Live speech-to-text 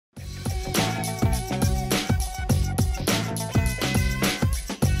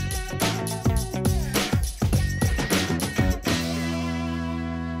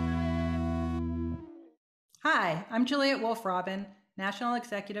Hi, I'm Juliet Wolf-Robin, National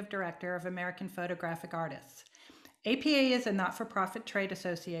Executive Director of American Photographic Artists. APA is a not-for-profit trade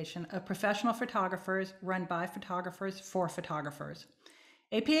association of professional photographers run by photographers for photographers.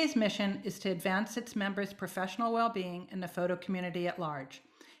 APA's mission is to advance its members' professional well-being and the photo community at large.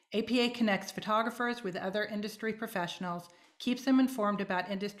 APA connects photographers with other industry professionals, keeps them informed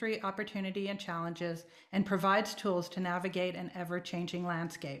about industry opportunity and challenges, and provides tools to navigate an ever-changing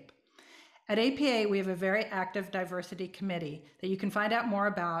landscape. At APA, we have a very active diversity committee that you can find out more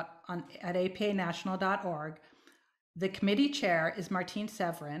about at apanational.org. The committee chair is Martine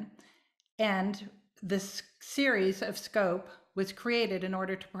Severin, and this series of Scope was created in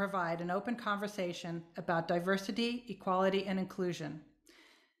order to provide an open conversation about diversity, equality, and inclusion.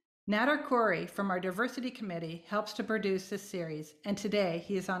 Nader Khoury from our diversity committee helps to produce this series, and today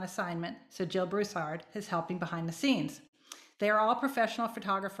he is on assignment, so Jill Broussard is helping behind the scenes. They are all professional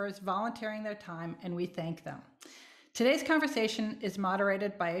photographers volunteering their time, and we thank them. Today's conversation is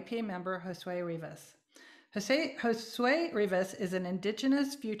moderated by APA member Josué Rivas. Josué Rivas is an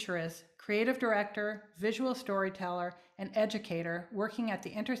Indigenous Futurist, creative director, visual storyteller, and educator working at the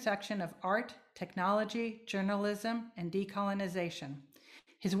intersection of art, technology, journalism, and decolonization.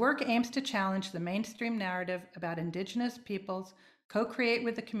 His work aims to challenge the mainstream narrative about Indigenous peoples, co-create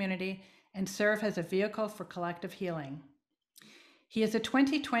with the community, and serve as a vehicle for collective healing. He is a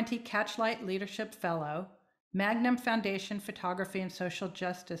 2020 Catchlight Leadership Fellow, Magnum Foundation Photography and Social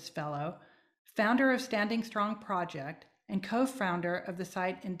Justice Fellow, founder of Standing Strong Project, and co-founder of the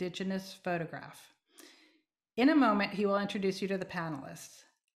site Indigenous Photograph. In a moment, he will introduce you to the panelists.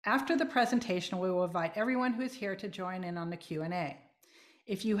 After the presentation, we will invite everyone who is here to join in on the Q&A.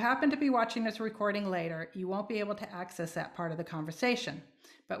 If you happen to be watching this recording later, you won't be able to access that part of the conversation,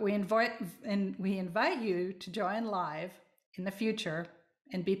 but we invite you to join live in the future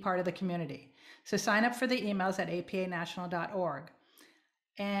and be part of the community. So sign up for the emails at apanational.org.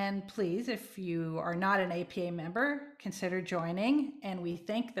 And please, if you are not an APA member, consider joining. And we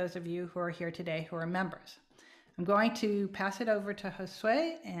thank those of you who are here today who are members. I'm going to pass it over to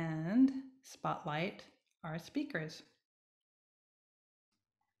Josué and spotlight our speakers.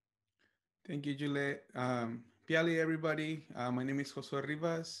 Thank you, Juliet. Piali, everybody. My name is Josué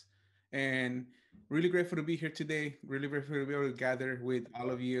Rivas, and really grateful to be here today. Really grateful to be able to gather with all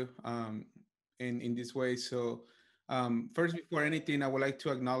of you in this way. So first, before anything, I would like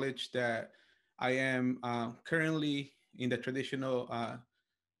to acknowledge that I am currently in the traditional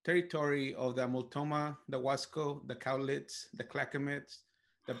territory of the Multnomah, the Wasco, the Cowlitz, the Clackamas,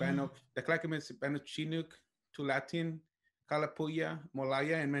 the Clackamas, Bannock Chinook, Tulatin, Kalapuya,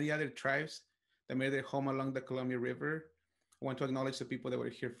 Molaya, and many other tribes that made their home along the Columbia River. I want to acknowledge the people that were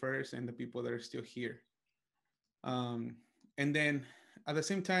here first and the people that are still here. And then at the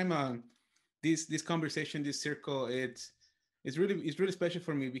same time, this conversation, this circle, it's really special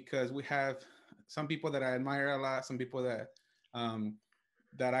for me because we have some people that I admire a lot, some people that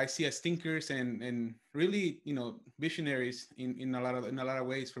that I see as thinkers and really, visionaries in a lot of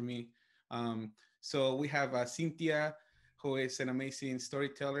ways for me. So we have Cinthya, who is an amazing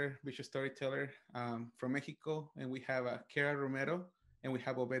storyteller, visual storyteller from Mexico. And we have Kara Romero, and we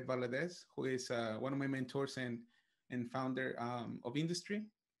have Obed Valadez, who is one of my mentors and founder of industry.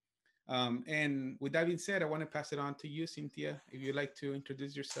 And with that being said, I want to pass it on to you, Cinthya, if you'd like to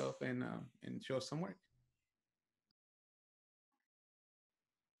introduce yourself and show us some work.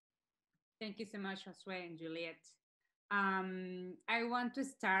 Thank you so much, Josué and Juliet. I want to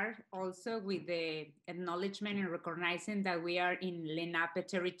start also with the acknowledgement and recognizing that we are in Lenape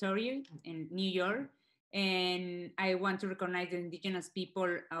territory in New York. And I want to recognize the indigenous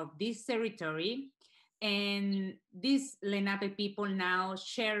people of this territory. And these Lenape people now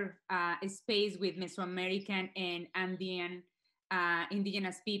share a space with Mesoamerican and Andean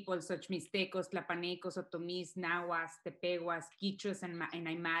indigenous peoples such Mixtecos, Tlapanecos, Otomis, Nahuas, Tepehuas, Quichuas, and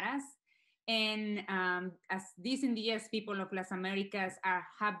Aymaras. And as these indigenous people of Las Americas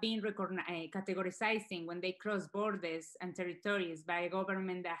have been categorizing when they cross borders and territories by a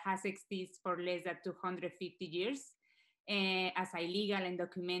government that has existed for less than 250 years as illegal and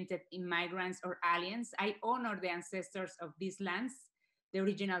documented immigrants or aliens, I honor the ancestors of these lands, the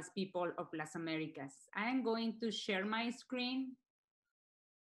original people of Las Americas. I am going to share my screen.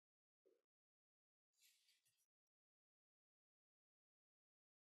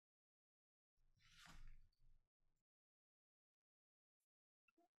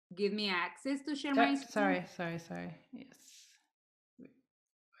 Give me access to share my screen. Sorry. Yes.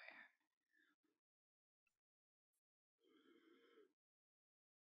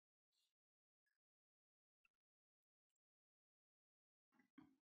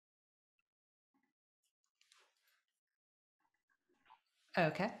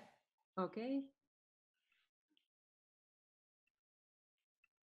 Okay. Okay.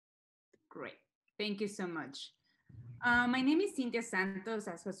 Great. Thank you so much. My name is Cinthya Santos.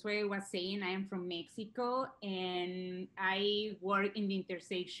 As Josué was saying, I am from Mexico and I work in the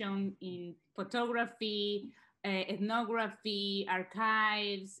intersection in photography, ethnography,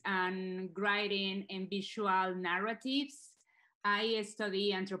 archives, and writing and visual narratives. I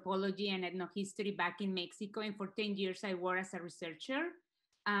study anthropology and ethnohistory back in Mexico, and for 10 years I work as a researcher.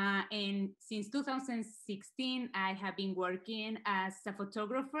 And since 2016, I have been working as a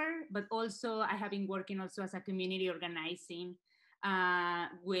photographer, but also I have been working also as a community organizing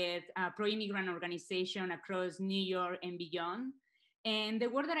with a pro-immigrant organization across New York and beyond. And the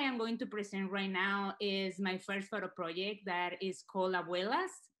work that I am going to present right now is my first photo project that is called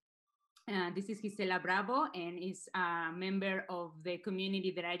Abuelas. This is Gisela Bravo and is a member of the community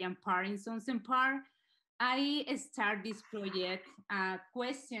that I am part in Sons and Par. I start this project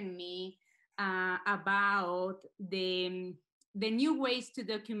question me about the new ways to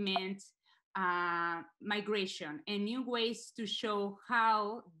document migration and new ways to show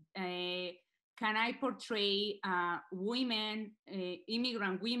how can I portray women,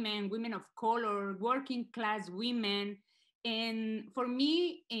 immigrant women, women of color, working class women. And for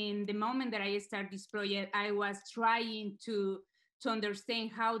me, in the moment that I started this project, I was trying to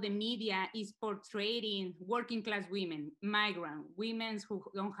understand how the media is portraying working class women, migrant women who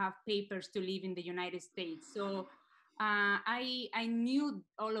don't have papers to live in the United States. So I knew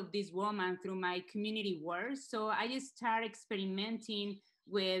all of these women through my community work. So I just started experimenting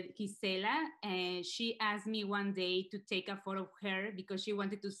with Gisela, and she asked me one day to take a photo of her because she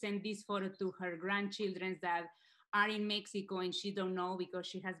wanted to send this photo to her grandchildren that are in Mexico, and she don't know because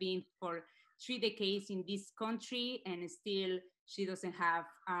she has been for 3 decades in this country and still she doesn't have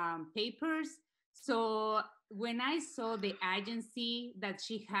papers. So when I saw the agency that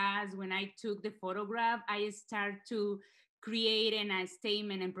she has, when I took the photograph, I started to create a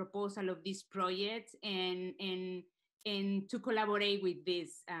statement and proposal of this project and to collaborate with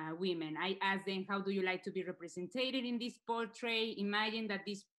these women. I asked them, how do you like to be represented in this portrait? Imagine that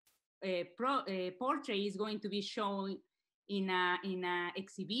this portrait is going to be shown in a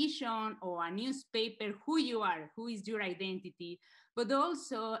exhibition or a newspaper, who you are, who is your identity. But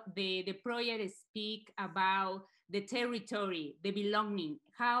also the project speak about the territory, the belonging,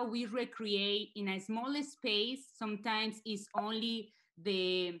 how we recreate in a small space. Sometimes it's only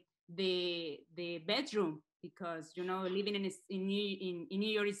the bedroom, because living in New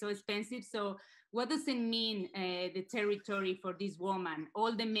York is so expensive. So what does it mean, the territory for this woman,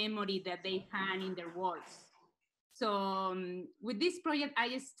 all the memory that they had in their words? So with this project,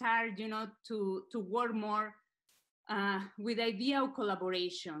 I started, to work more with the idea of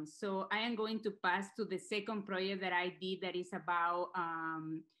collaboration. So I am going to pass to the second project that I did that is about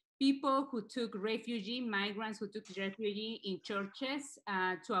people who took refugee, migrants who took refugee in churches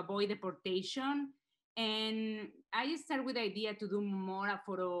to avoid deportation. And I started with the idea to do more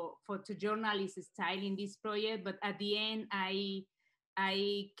photojournalist style in this project, but at the end,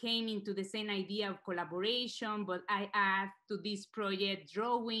 I came into the same idea of collaboration, but I added to this project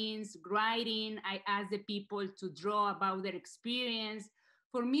drawings, writing. I asked the people to draw about their experience.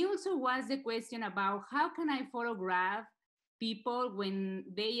 For me also was the question about how can I photograph people when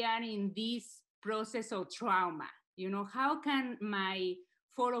they are in this process of trauma? How can my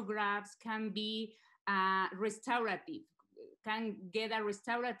photographs can be restorative, can get a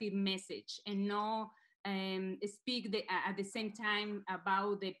restorative message and no speak at the same time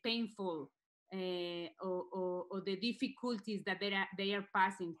about the painful or the difficulties that they are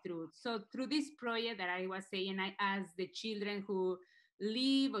passing through. So through this project that I was saying, I asked the children who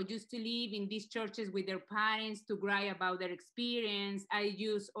live or used to live in these churches with their parents to write about their experience. I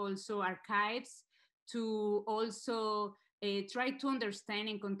use also archives to also try to understand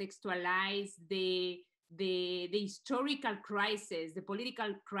and contextualize the historical crisis, the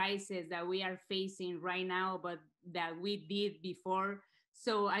political crisis that we are facing right now, but that we did before.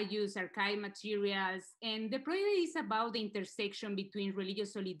 So I use archive materials, and the project is about the intersection between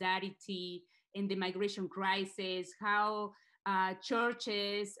religious solidarity and the migration crisis, how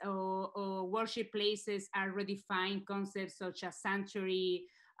churches or worship places are redefined concepts such as sanctuary,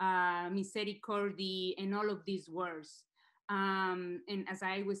 misericordia, and all of these words. And as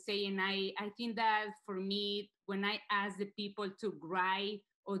I was saying, I think that for me, when I ask the people to write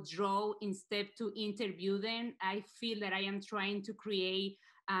or draw instead to interview them, I feel that I am trying to create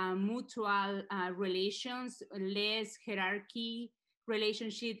mutual relations, less hierarchy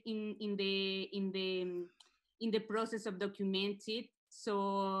relationship in the process of documenting.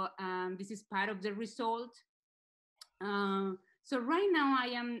 So this is part of the result. So right now I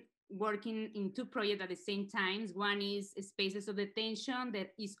am working in two projects at the same time. One is Spaces of Detention,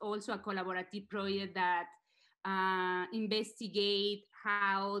 that is also a collaborative project that investigate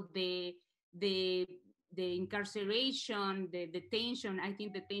how the the incarceration, the detention, I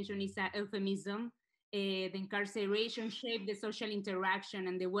think detention is a euphemism, the incarceration shaped the social interaction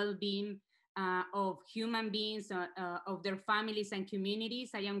and the well-being of human beings, of their families and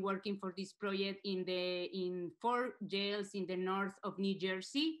communities. I am working for this project in 4 jails in the north of New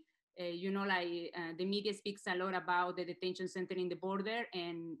Jersey. The media speaks a lot about the detention center in the border,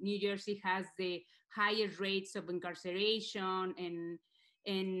 and New Jersey has the highest rates of incarceration.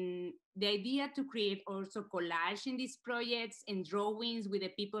 And the idea to create also collage in these projects and drawings with the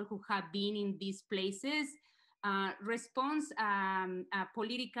people who have been in these places responds a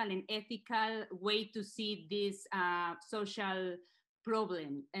political and ethical way to see this social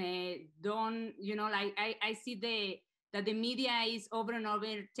problem. I see that the media is over and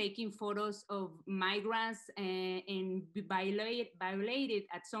over taking photos of migrants and violated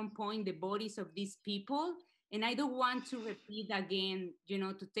at some point the bodies of these people. And I don't want to repeat again,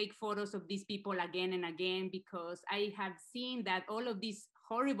 to take photos of these people again and again, because I have seen that all of these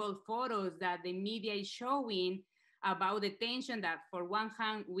horrible photos that the media is showing about detention, that for one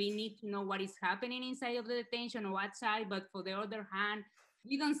hand, we need to know what is happening inside of the detention or outside, but for the other hand,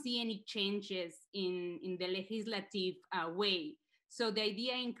 we don't see any changes in the legislative way. So the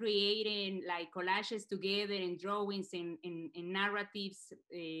idea in creating like collages together and drawings and narratives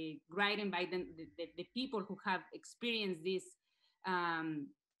written by the people who have experienced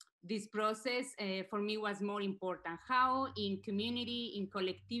this process for me was more important. How in community, in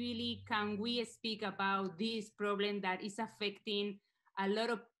collectively, can we speak about this problem that is affecting a lot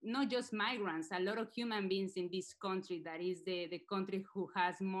of, not just migrants, a lot of human beings in this country, that is the country who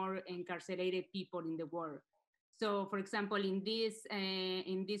has more incarcerated people in the world. So, for example, in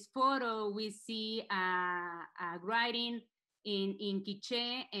this photo, we see a writing in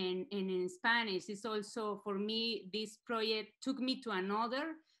Quiché and in Spanish. It's also, for me, this project took me to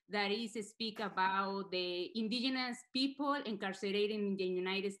another, that is speak about the indigenous people incarcerated in the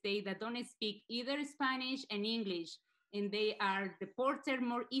United States that don't speak either Spanish and English, and they are deported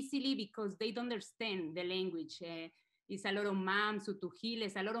more easily because they don't understand the language. It's a lot of Mams,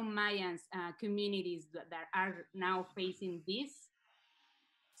 Utugiles, a lot of Mayans communities that are now facing this.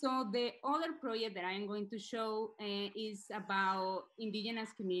 So the other project that I'm going to show is about indigenous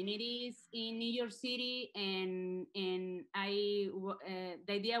communities in New York City, and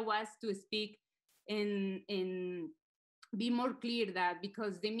the idea was to speak and be more clear that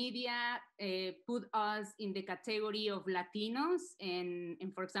because the media put us in the category of Latinos, and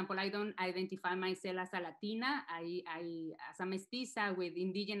for example, I don't identify myself as a Latina. I as a mestiza with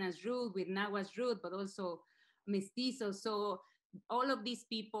indigenous root, with Nahuatl root, but also mestizo. So all of these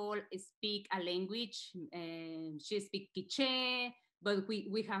people speak a language. She speaks Quiché, but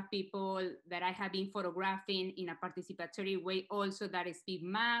we have people that I have been photographing in a participatory way also that speak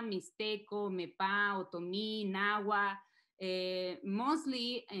Mam, Mixteco, Mepa, Otomi, Nahua.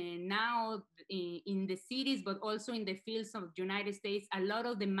 Mostly now in the cities, but also in the fields of the United States, a lot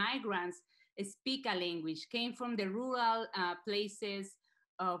of the migrants speak a language, came from the rural places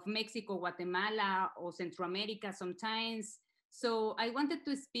of Mexico, Guatemala, or Central America sometimes. So I wanted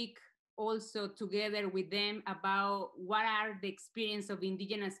to speak also together with them about what are the experience of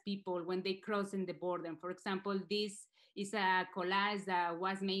indigenous people when they cross in the border. For example, this is a collage that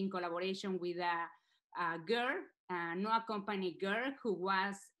was made in collaboration with a girl, no accompanied girl who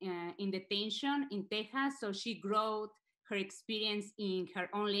was in detention in Texas. So she wrote her experience in her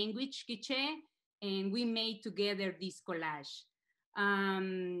own language, Quiché, and we made together this collage.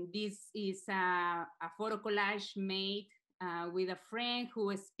 This is a photo collage made with a friend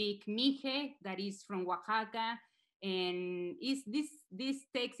who speaks Mije, that is from Oaxaca. And this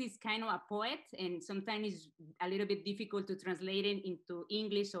text is kind of a poet, and sometimes it's a little bit difficult to translate it into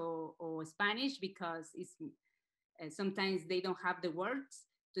English or Spanish because it's sometimes they don't have the words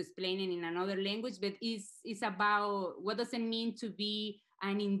to explain it in another language, but it's about what does it mean to be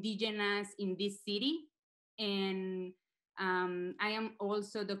an indigenous in this city. And I am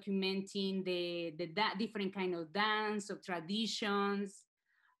also documenting the different kind of dance, of traditions.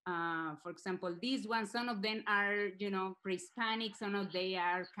 For example, these ones, some of them are, pre-Hispanic, some of them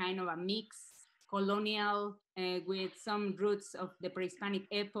are kind of a mix, colonial, with some roots of the pre-Hispanic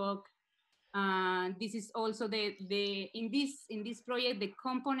epoch. This is also in this project, the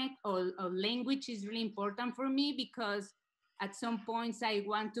component of language is really important for me, because at some points I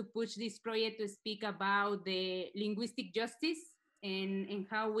want to push this project to speak about the linguistic justice and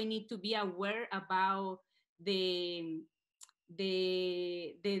how we need to be aware about the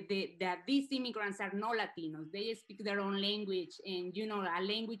that these immigrants are not Latinos. They speak their own language, and you know, a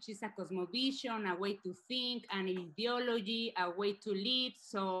language is a cosmovision, a way to think, an ideology, a way to live.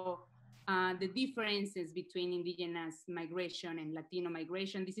 So the differences between indigenous migration and Latino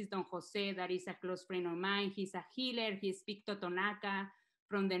migration. This is Don Jose, that is a close friend of mine. He's a healer. He speaks Totonaca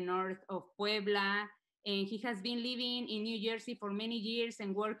from the north of Puebla, and he has been living in New Jersey for many years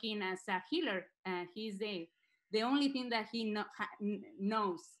and working as a healer. He's the only thing that he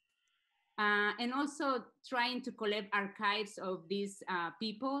knows. And also trying to collect archives of these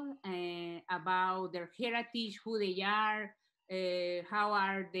people about their heritage, who they are, how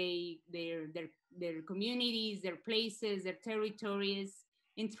are they, their communities, their places, their territories,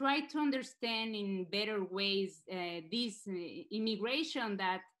 and try to understand in better ways this immigration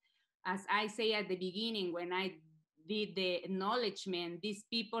that, as I say at the beginning, when I did the acknowledgement, these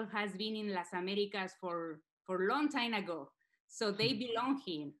people has been in Las Americas for a long time ago. So they belong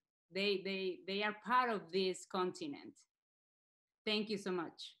here. They are part of this continent. Thank you so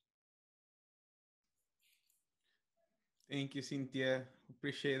much. Thank you, Cynthia.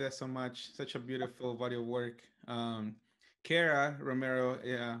 Appreciate that so much. Such a beautiful body of work. Kara Romero,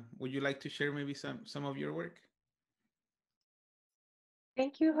 would you like to share maybe some of your work?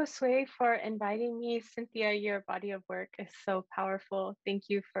 Thank you, Josué, for inviting me. Cynthia, your body of work is so powerful. Thank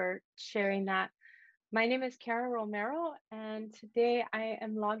you for sharing that. My name is Kara Romero, and today I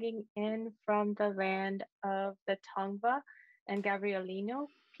am logging in from the land of the Tongva and Gabrielino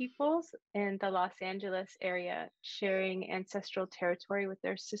peoples in the Los Angeles area, sharing ancestral territory with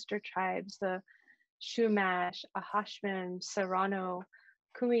their sister tribes, the Chumash, Ahashman, Serrano,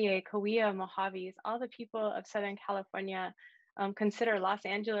 Kumeyaay, Cahuilla, Mojaves. All the people of Southern California consider Los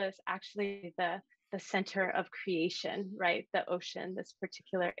Angeles actually the center of creation, right? The ocean, this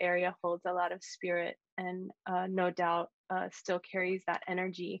particular area holds a lot of spirit and no doubt still carries that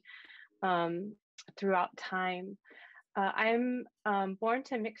energy throughout time. I'm born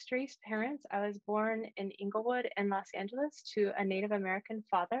to mixed race parents. I was born in Inglewood in Los Angeles to a Native American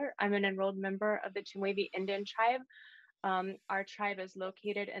father. I'm an enrolled member of the Chemehuevi Indian tribe. Our tribe is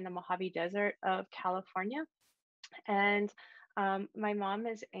located in the Mojave Desert of California. And my mom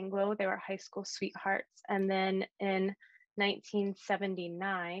is Anglo. They were high school sweethearts. And then in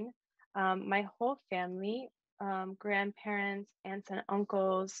 1979, my whole family, grandparents, aunts and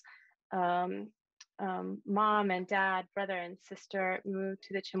uncles, mom and dad, brother and sister moved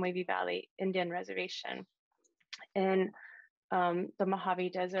to the Chemehuevi Valley Indian Reservation in the Mojave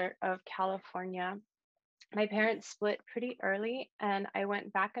Desert of California. My parents split pretty early, and I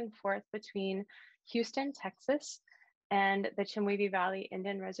went back and forth between Houston, Texas, and the Chemehuevi Valley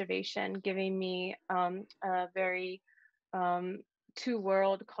Indian Reservation, giving me a very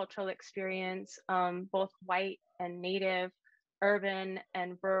two-world cultural experience, both white and native, urban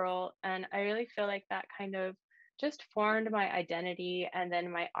and rural. And I really feel like that kind of just formed my identity and then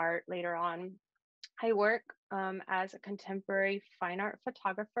my art later on. I work as a contemporary fine art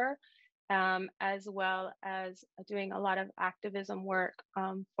photographer, as well as doing a lot of activism work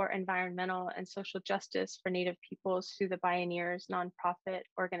for environmental and social justice for Native peoples through the Bioneers nonprofit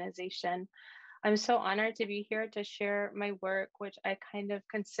organization. I'm so honored to be here to share my work, which I kind of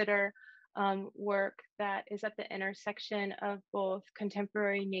consider work that is at the intersection of both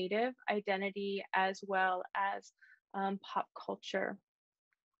contemporary Native identity as well as pop culture.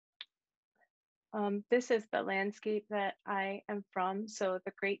 This is the landscape that I am from. So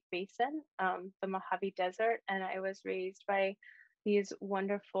the Great Basin, the Mojave Desert, and I was raised by these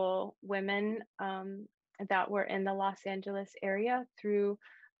wonderful women that were in the Los Angeles area through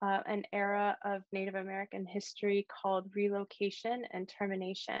an era of Native American history called relocation and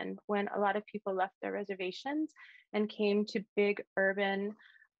termination, when a lot of people left their reservations and came to big urban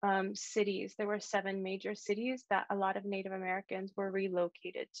cities. There were 7 major cities that a lot of Native Americans were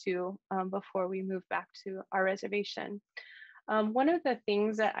relocated to before we moved back to our reservation. One of the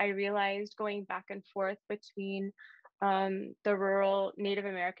things that I realized going back and forth between the rural Native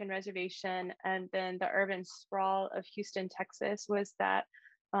American reservation and then the urban sprawl of Houston, Texas, was that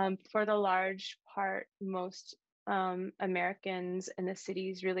for the large part, most Americans in the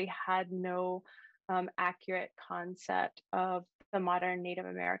cities really had no accurate concept of the modern Native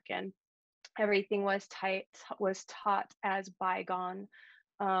American. Everything was taught as bygone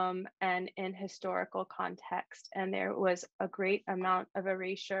and in historical context. And there was a great amount of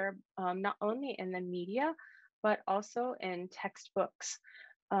erasure, not only in the media, but also in textbooks.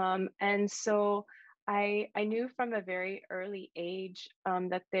 And so I knew from a very early age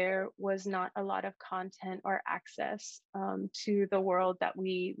that there was not a lot of content or access to the world that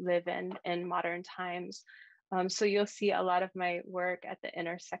we live in modern times. So you'll see a lot of my work at the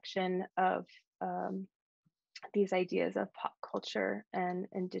intersection of these ideas of pop culture and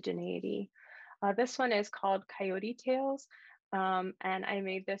indigeneity. This one is called Coyote Tales, and I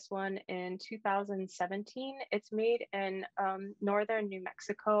made this one in 2017. It's made in northern New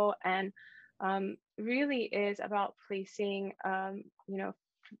Mexico, and really is about placing,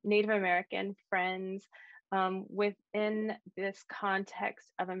 Native American friends within this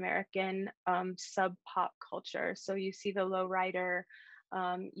context of American sub-pop culture. So you see the lowrider,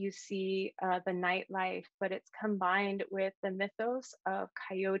 you see the nightlife, but it's combined with the mythos of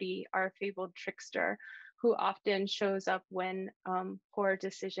Coyote, our fabled trickster, who often shows up when poor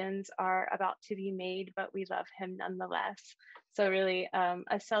decisions are about to be made, but we love him nonetheless. So really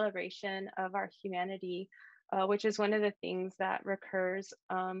a celebration of our humanity, which is one of the things that recurs,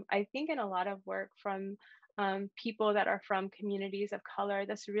 I think, in a lot of work from people that are from communities of color,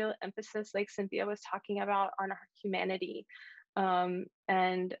 this real emphasis, like Cinthya was talking about, on our humanity,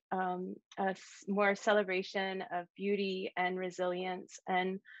 and a more celebration of beauty and resilience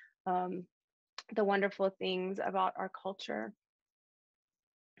and the wonderful things about our culture.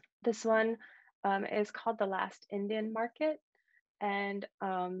 This one is called The Last Indian Market, and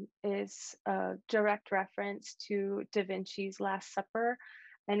is a direct reference to Da Vinci's Last Supper.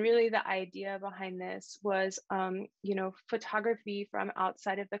 And really the idea behind this was, photography from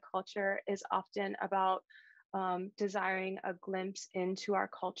outside of the culture is often about desiring a glimpse into our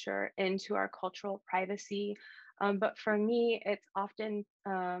culture, into our cultural privacy. But for me, it's often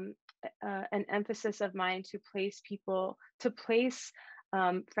an emphasis of mine to place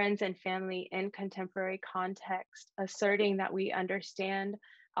friends and family in contemporary context, asserting that we understand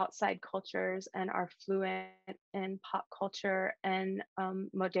outside cultures and are fluent in pop culture and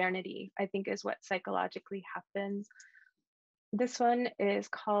modernity, I think, is what psychologically happens. This one is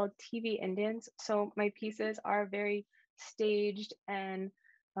called TV Indians. So my pieces are very staged and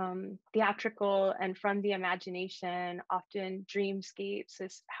theatrical and from the imagination, often dreamscapes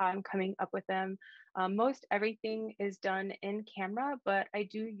is how I'm coming up with them. Most everything is done in camera, but I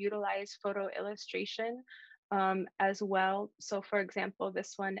do utilize photo illustration as well. So for example,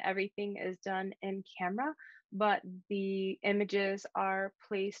 this one, everything is done in camera, but the images are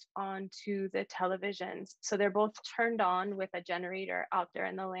placed onto the televisions. So they're both turned on with a generator out there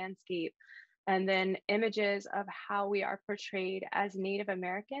in the landscape. And then images of how we are portrayed as Native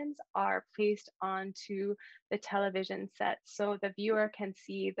Americans are placed onto the television set. So the viewer can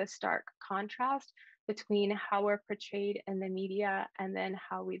see the stark contrast between how we're portrayed in the media and then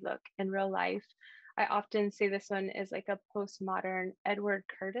how we look in real life. I often say this one is like a postmodern Edward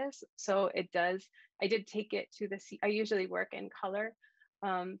Curtis. So I did take it to I usually work in color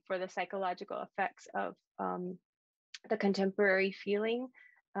for the psychological effects of the contemporary feeling,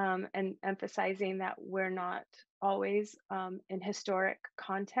 and emphasizing that we're not always in historic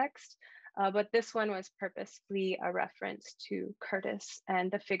context. But this one was purposefully a reference to Curtis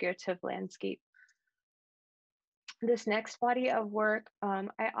and the figurative landscape. This next body of work,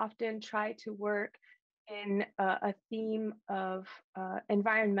 I often try to work in a theme of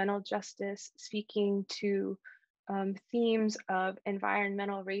environmental justice, speaking to themes of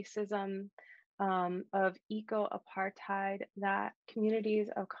environmental racism, of eco-apartheid that communities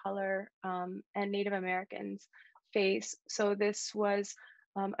of color and Native Americans face. So this was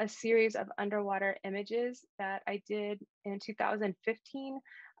a series of underwater images that I did in 2015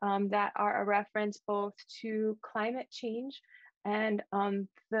 that are a reference both to climate change and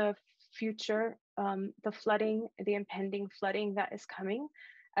the future, the flooding, the impending flooding that is coming,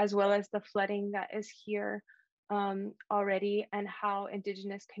 as well as the flooding that is here already, and how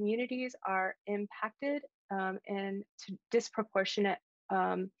Indigenous communities are impacted in disproportionate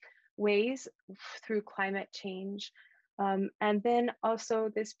ways through climate change. And then also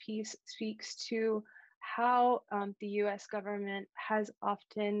this piece speaks to how the US government has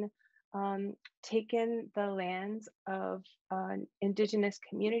often taken the lands of Indigenous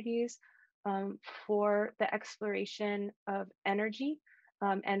communities for the exploration of energy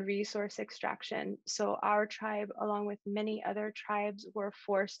and resource extraction. So our tribe, along with many other tribes, were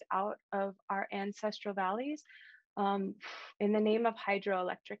forced out of our ancestral valleys in the name of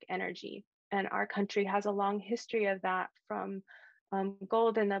hydroelectric energy. And our country has a long history of that, from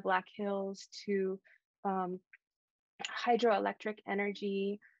gold in the Black Hills to hydroelectric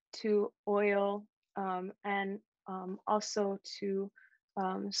energy to oil, and also to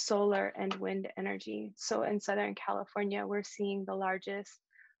solar and wind energy. So in Southern California, we're seeing the largest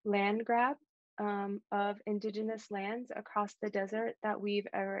land grab of Indigenous lands across the desert that we've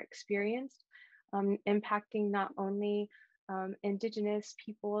ever experienced, impacting not only indigenous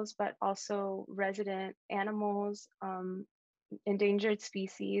peoples, but also resident animals, endangered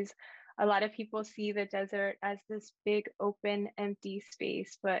species. A lot of people see the desert as this big, open, empty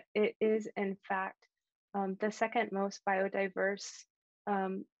space, but it is, in fact, the second most biodiverse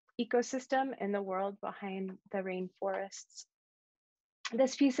ecosystem in the world behind the rainforests.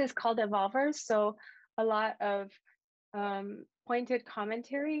 This piece is called Evolvers, so a lot of pointed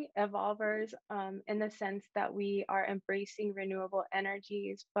commentary, evolvers, in the sense that we are embracing renewable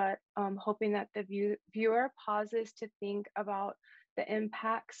energies, but hoping that the viewer pauses to think about the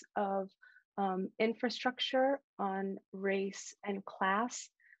impacts of infrastructure on race and class.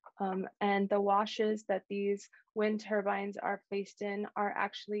 And the washes that these wind turbines are placed in are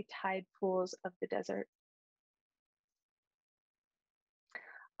actually tide pools of the desert.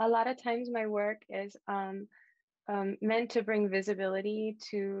 A lot of times my work is meant to bring visibility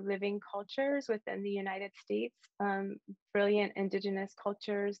to living cultures within the United States, brilliant indigenous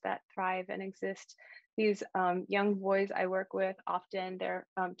cultures that thrive and exist. These young boys I work with, often they're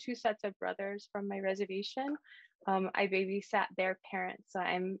two sets of brothers from my reservation. I babysat their parents, so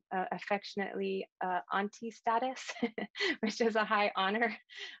I'm affectionately auntie status, which is a high honor.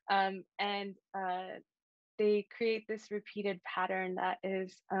 And they create this repeated pattern that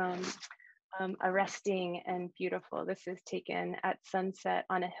is arresting and beautiful. This is taken at sunset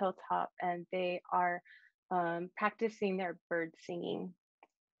on a hilltop, and they are practicing their bird singing.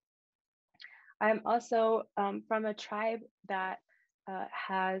 I'm also from a tribe that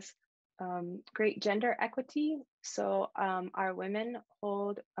has great gender equity. So our women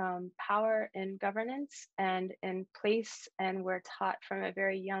hold power in governance and in place, and we're taught from a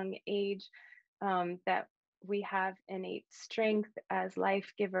very young age that we have innate strength as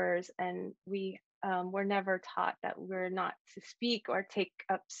life givers, and we were never taught that we're not to speak or take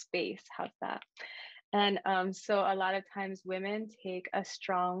up space. How's that? And so a lot of times women take a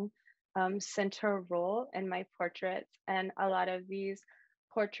strong center role in my portraits, and a lot of these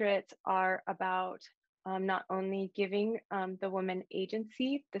portraits are about not only giving the woman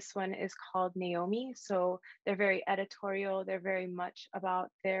agency. This one is called Naomi, so they're very editorial. They're very much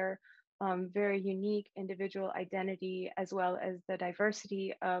about their very unique individual identity, as well as the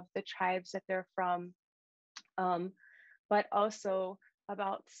diversity of the tribes that they're from, but also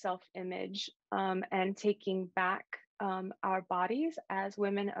about self-image and taking back our bodies as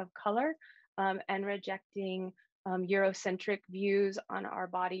women of color, and rejecting Eurocentric views on our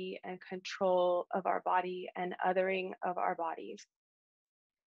body and control of our body and othering of our bodies.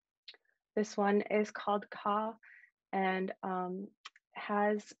 This one is called Ka, and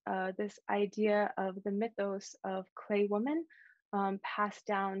has this idea of the mythos of clay woman passed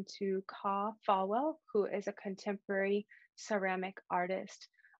down to Ka Falwell, who is a contemporary ceramic artist.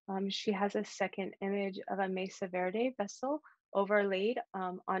 She has a second image of a Mesa Verde vessel overlaid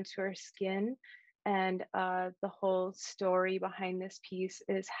onto her skin. And the whole story behind this piece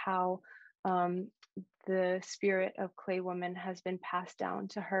is how the spirit of clay woman has been passed down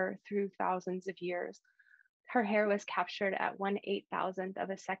to her through thousands of years. Her hair was captured at 1/8,000th of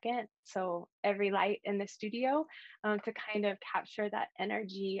a second. So every light in the studio to kind of capture that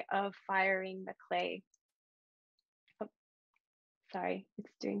energy of firing the clay. Oh, sorry,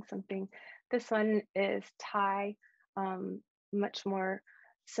 it's doing something. This one is Thai, much more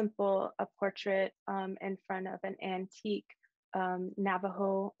simple, a portrait in front of an antique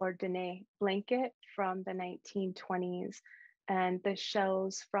Navajo or Dene blanket from the 1920s. And the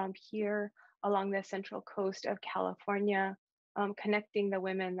shells from here along the central coast of California, connecting the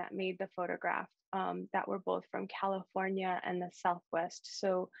women that made the photograph that were both from California and the Southwest.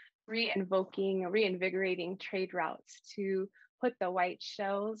 So reinvigorating trade routes to put the white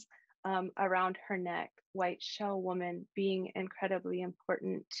shells around her neck, white shell woman being incredibly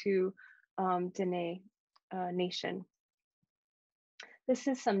important to Dene Nation. This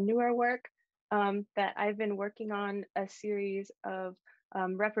is some newer work that I've been working on, a series of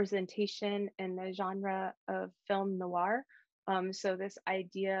representation in the genre of film noir. So this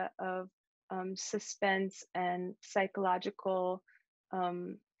idea of suspense and psychological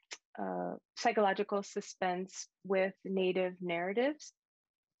suspense with native narratives.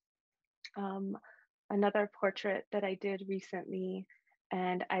 Another portrait that I did recently,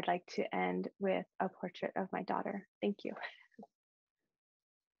 and I'd like to end with a portrait of my daughter. Thank you.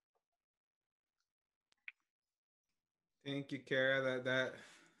 Thank you, Kara. That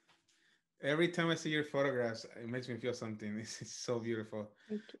every time I see your photographs, it makes me feel something. It's so beautiful.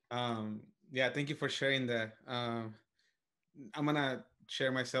 Thank you. Yeah, thank you for sharing that. I'm gonna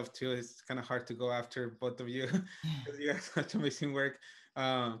share myself too. It's kind of hard to go after both of you because you have such amazing work.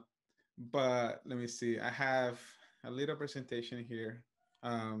 But let me see. I have a little presentation here.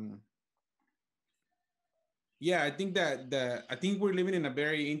 Um, yeah, I think that I think we're living in a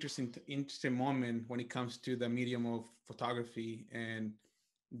very interesting moment when it comes to the medium of photography and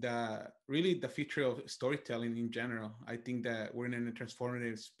the future of storytelling in general. I think that we're in a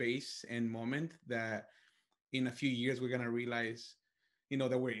transformative space and moment that in a few years we're gonna realize,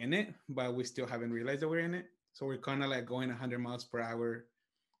 that we're in it, but we still haven't realized that we're in it. So we're kind of like going 100 miles per hour,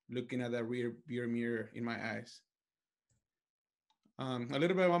 looking at the rear view mirror in my eyes. A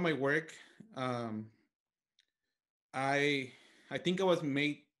little bit about my work. Um, I I think I was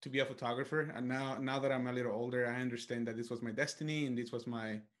made to be a photographer, and now that I'm a little older, I understand that this was my destiny and this was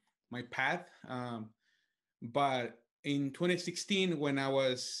my path. But in 2016, when I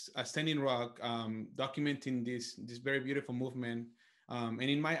was at Standing Rock, documenting this very beautiful movement, and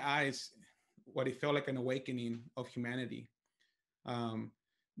in my eyes, what it felt like an awakening of humanity. Um,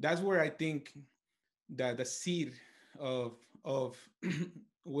 that's where I think that the seed of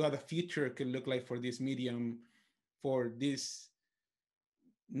what the future could look like for this medium, for this,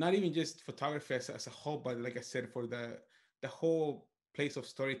 not even just photography as a whole, but like I said, for the whole place of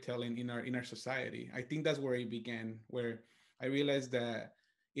storytelling in our society. I think that's where it began, where I realized that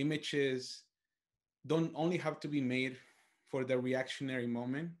images don't only have to be made for the reactionary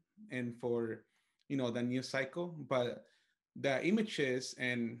moment and for the news cycle, but the images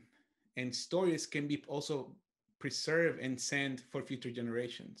and stories can be also preserved and sent for future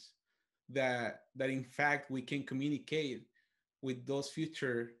generations. That in fact we can communicate with those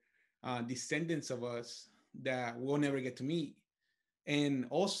future descendants of us that we'll never get to meet, and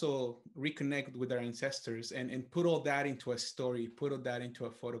also reconnect with our ancestors and put all that into a story, put all that into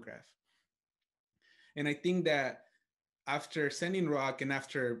a photograph. And I think that after sending rock and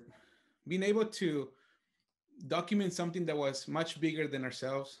after being able to document something that was much bigger than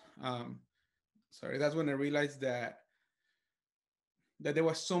ourselves, that's when I realized that there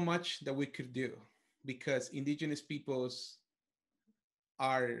was so much that we could do, because indigenous peoples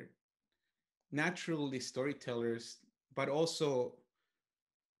are naturally storytellers, but also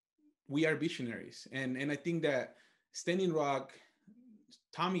we are visionaries. And I think that Standing Rock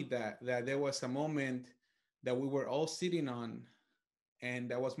taught me that there was a moment that we were all sitting on, and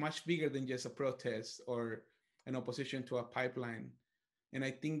that was much bigger than just a protest or an opposition to a pipeline. And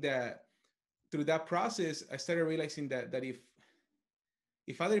I think that through that process, I started realizing that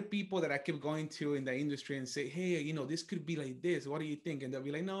if other people that I kept going to in the industry and say, hey, this could be like this, what do you think? And they'll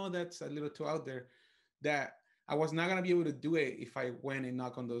be like, no, that's a little too out there. That I was not gonna be able to do it if I went and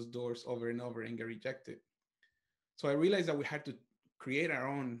knock on those doors over and over and get rejected. So I realized that we had to create our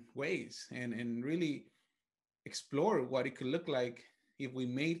own ways and really explore what it could look like if we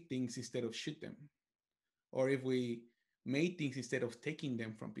made things instead of shoot them, or if we made things instead of taking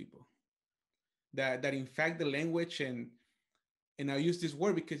them from people. That in fact the language, and I use this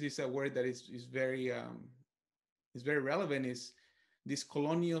word because it's a word that is very relevant, is this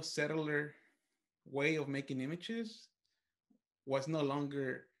colonial settler way of making images was no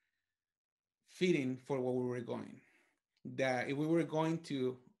longer fitting for where we were going. That if we were going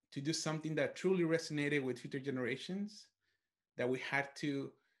to do something that truly resonated with future generations, that we had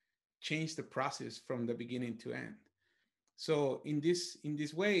to change the process from the beginning to end. So in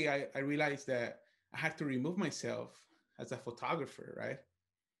this way, I realized that I had to remove myself as a photographer, right?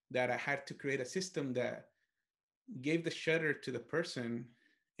 That I had to create a system that gave the shutter to the person,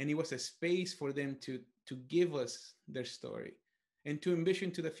 and it was a space for them to give us their story and to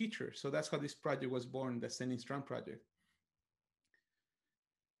envision to the future. So that's how this project was born, the Standing Strong project.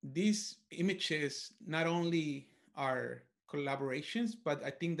 These images not only are collaborations, but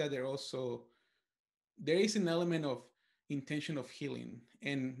I think that there is an element of intention of healing.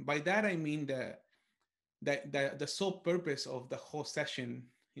 And by that I mean that the sole purpose of the whole session,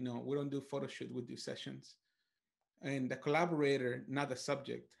 we don't do photo shoot, we do sessions, and the collaborator, not the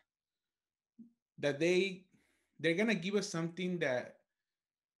subject, that they're gonna give us something that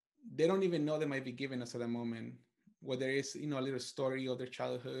they don't even know they might be giving us at the moment, whether it's a little story of their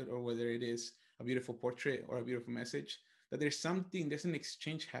childhood, or whether it is a beautiful portrait or a beautiful message. That there's an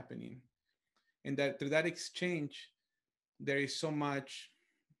exchange happening, and that through that exchange there is so much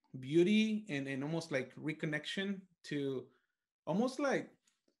beauty and almost like reconnection to almost like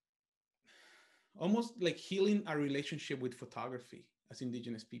healing our relationship with photography as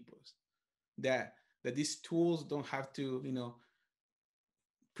indigenous peoples. That these tools don't have to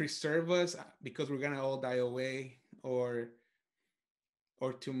preserve us because we're gonna all die away, or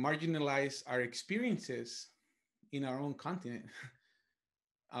to marginalize our experiences in our own continent.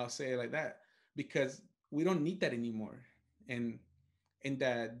 I'll say it like that, because we don't need that anymore. And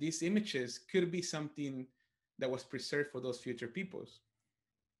that these images could be something that was preserved for those future peoples.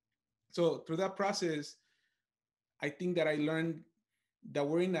 So through that process, I think that I learned that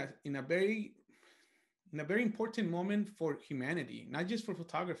we're in a very important moment for humanity, not just for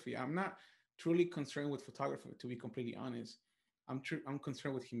photography. I'm not truly concerned with photography, to be completely honest. I'm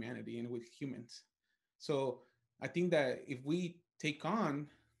concerned with humanity and with humans. So I think that if we take on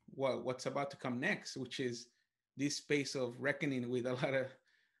what's about to come next, which is this space of reckoning with a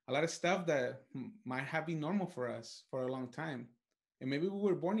lot of stuff that might have been normal for us for a long time, and maybe we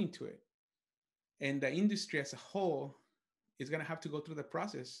were born into it, and the industry as a whole is going to have to go through the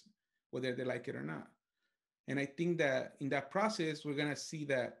process, whether they like it or not. And I think that in that process, we're going to see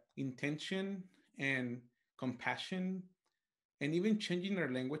that intention and compassion and even changing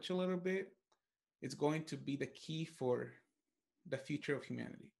our language a little bit is going to be the key for the future of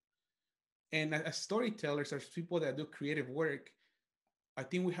humanity. And as storytellers, as people that do creative work, I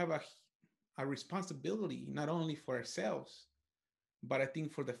think we have a responsibility not only for ourselves, but I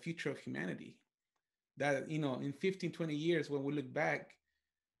think for the future of humanity. That, you know, in 15, 20 years, when we look back,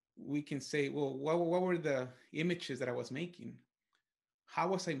 we can say, well, what were the images that I was making? How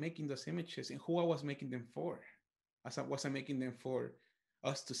was I making those images, and who I was making them for? Was I making them for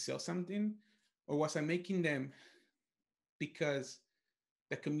us to sell something, or was I making them because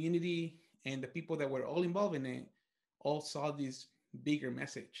the community and the people that were all involved in it all saw this bigger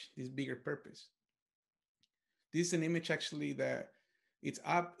message, this bigger purpose? This is an image actually that it's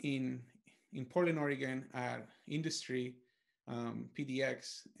up in Portland, Oregon at Industry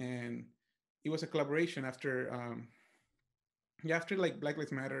PDX, and it was a collaboration after after like Black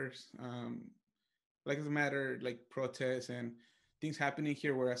Lives Matter like protests and things happening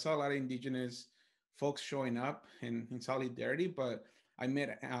here, where I saw a lot of indigenous folks showing up and in solidarity. But I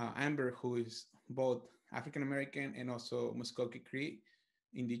met Amber, who is both African American and also Muskoka Cree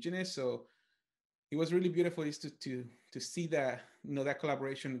indigenous. So it was really beautiful just to see that, you know, that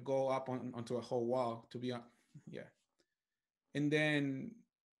collaboration go up onto a whole wall. To be on, yeah. And then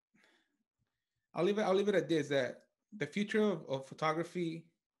I'll leave it at this, that the future of photography,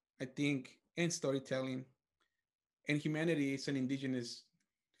 I think, and storytelling and humanity is an indigenous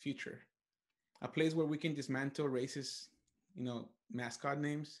future, a place where we can dismantle racist, you know, mascot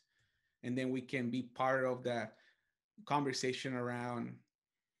names, and then we can be part of that conversation around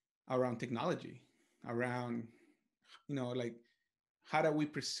technology, around, you know, like how do we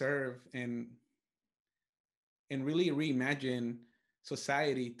preserve and really reimagine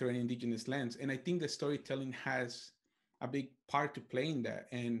society through an indigenous lens. And I think that storytelling has a big part to play in that.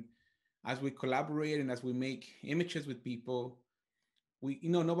 And as we collaborate and as we make images with people, we, you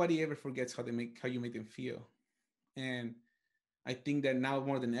know, nobody ever forgets how you make them feel. And I think that now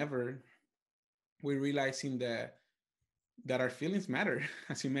more than ever, we're realizing that our feelings matter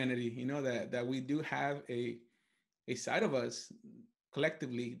as humanity. You know, that we do have a side of us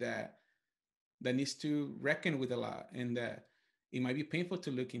collectively that needs to reckon with a lot, and that it might be painful to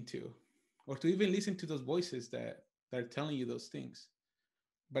look into or to even listen to those voices that are telling you those things.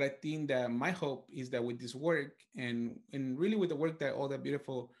 But I think that my hope is that with this work and really with the work that all the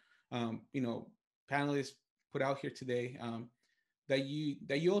beautiful you know, panelists put out here today, that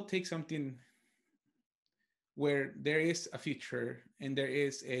you all take something where there is a future and there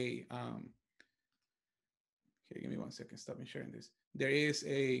is a okay, give me one second, stop me sharing this. There is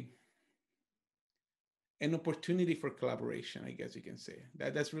an opportunity for collaboration, I guess you can say.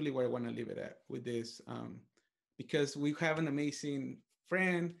 That's really where I want to leave it at with this, because we have an amazing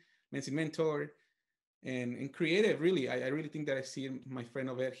friend, amazing mentor, and creative. Really, I really think that I see my friend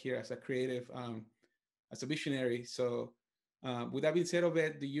Obed here as a creative, as a visionary. So, with that being said,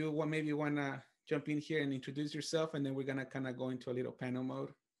 Obed, do you maybe want to jump in here and introduce yourself, and then we're gonna kind of go into a little panel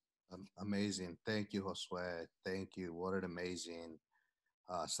mode. Amazing. Thank you, Josué. Thank you. What an amazing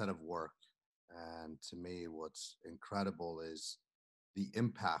set of work. And to me, what's incredible is the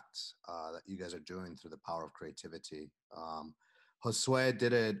impact that you guys are doing through the power of creativity. Josue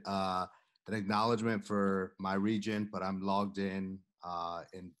did it, an acknowledgement for my region, but I'm logged in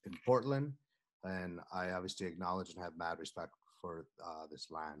Portland, and I obviously acknowledge and have mad respect for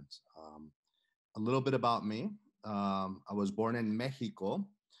this land. A little bit about me. I was born in Mexico,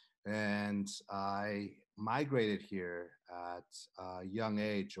 and I migrated here at a young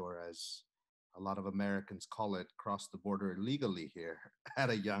age, or as a lot of Americans call it, crossed the border illegally here at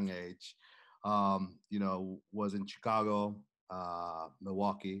a young age. You know, was in Chicago,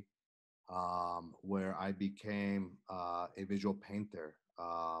 Milwaukee, where I became a visual painter.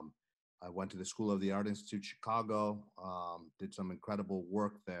 I went to the School of the Art Institute, Chicago, did some incredible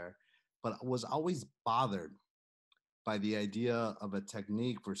work there, but I was always bothered by the idea of a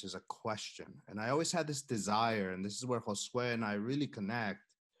technique versus a question. And I always had this desire, and this is where Josué and I really connect,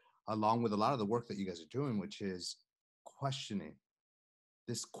 along with a lot of the work that you guys are doing, which is questioning.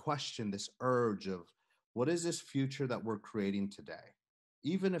 This question, this urge of what is this future that we're creating today?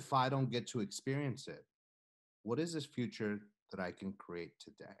 Even if I don't get to experience it, what is this future that I can create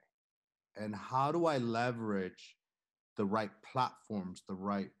today? And how do I leverage the right platforms, the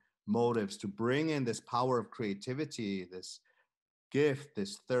right motives to bring in this power of creativity, this gift,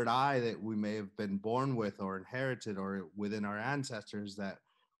 this third eye that we may have been born with or inherited or within our ancestors, that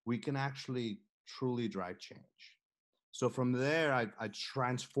we can actually truly drive change. So from there, I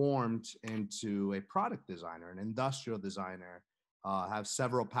transformed into a product designer, an industrial designer, have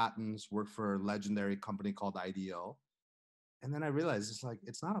several patents, work for a legendary company called IDEO. And then I realized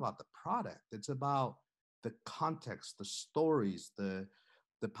it's not about the product. It's about the context, the stories, the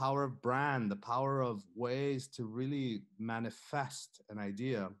power of brand, the power of ways to really manifest an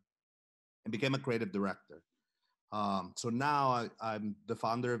idea, and became a creative director. So now I'm the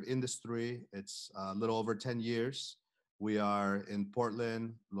founder of Industry. It's a little over 10 years. We are in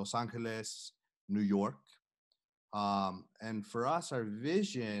Portland, Los Angeles, New York. And for us, our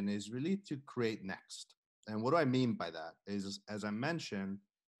vision is really to create next. And what do I mean by that is, as I mentioned,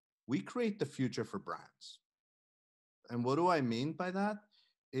 we create the future for brands. And what do I mean by that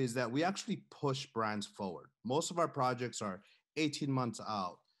is that we actually push brands forward. Most of our projects are 18 months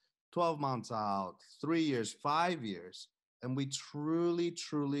out, 12 months out, 3 years, 5 years. And we truly,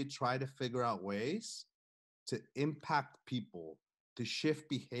 truly try to figure out ways to impact people, to shift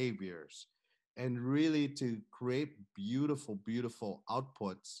behaviors, and really to create beautiful, beautiful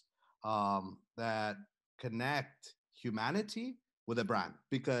outputs that connect humanity with a brand,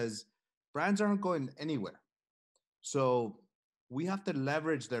 because brands aren't going anywhere. So we have to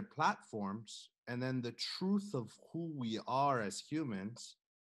leverage their platforms and then the truth of who we are as humans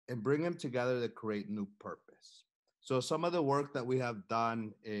and bring them together to create new purpose. So some of the work that we have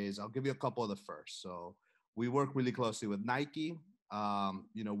done is, I'll give you a couple of the first. So we work really closely with Nike.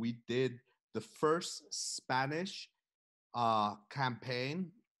 We did the first Spanish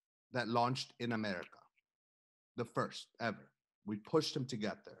campaign that launched in America, the first ever. We pushed them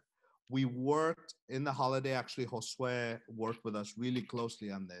together. We worked in the holiday. Actually, Josué worked with us really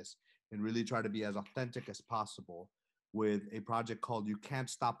closely on this and really try to be as authentic as possible with a project called You Can't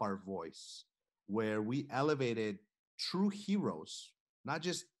Stop Our Voice, where we elevated true heroes, not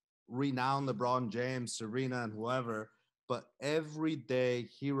just renowned LeBron James, Serena, and whoever, but everyday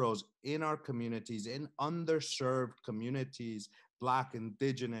heroes in our communities, in underserved communities, Black,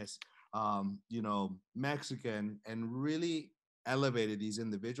 Indigenous, Mexican, and really elevated these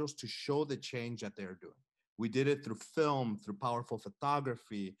individuals to show the change that they're doing. We did it through film, through powerful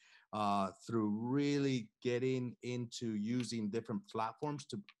photography, through really getting into using different platforms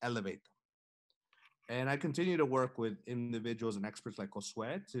to elevate them. And I continue to work with individuals and experts like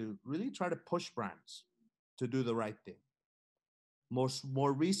Josué to really try to push brands to do the right thing.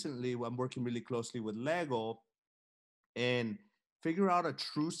 More recently, I'm working really closely with Lego and figure out a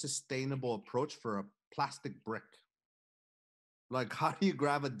true sustainable approach for a plastic brick. Like, how do you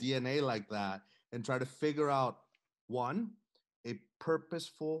grab a DNA like that and try to figure out, one, a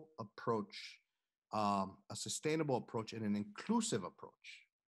purposeful approach, a sustainable approach, and an inclusive approach?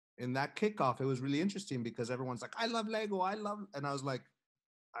 In that kickoff, it was really interesting because everyone's like, I love Lego, and I was like,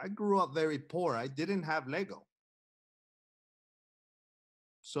 I grew up very poor. I didn't have Lego.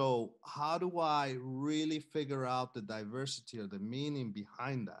 So how do I really figure out the diversity or the meaning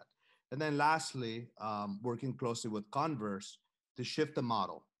behind that? And then lastly, working closely with Converse to shift the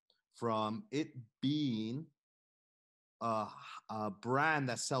model from it being a brand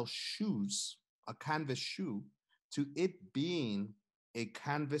that sells shoes, a canvas shoe, to it being a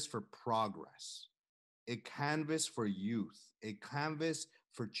canvas for progress, a canvas for youth, a canvas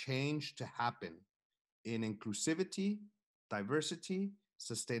for change to happen in inclusivity, diversity,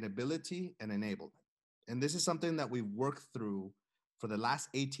 sustainability, and enablement. And this is something that we've worked through for the last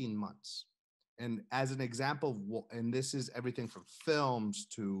 18 months. And as an example, and this is everything from films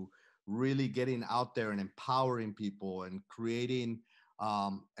to really getting out there and empowering people and creating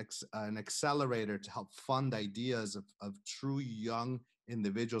an accelerator to help fund ideas of true young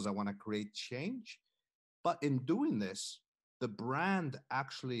individuals that want to create change. But in doing this, the brand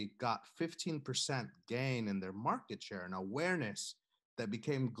actually got 15% gain in their market share and awareness that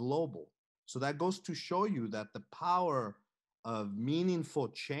became global. So that goes to show you that the power of meaningful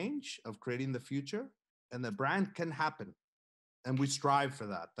change, of creating the future, and the brand can happen. And we strive for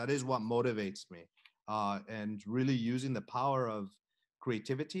that. That is what motivates me. And really using the power of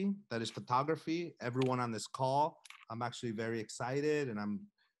creativity, that is photography. Everyone on this call, I'm actually very excited, and I'm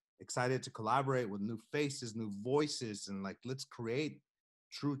excited to collaborate with new faces, new voices, and like, let's create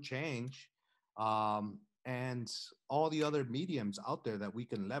true change. And all the other mediums out there that we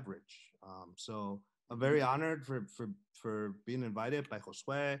can leverage. So I'm very honored for being invited by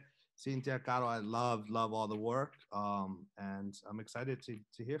Josué, Cinthya, Caro. I love all the work, and I'm excited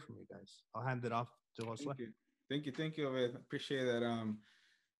to hear from you guys. I'll hand it off to Josué. Thank you, Obed. Appreciate that.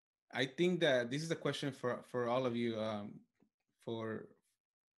 I think that this is a question for all of you. For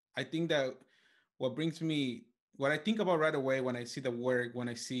I think that what I think about right away when I see the work, when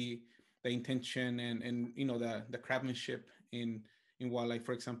I see the intention and the craftsmanship in what, like,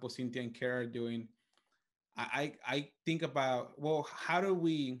 for example, Cinthya and Kara are doing, I think about, well, how do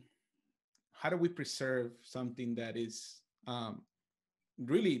we preserve something that is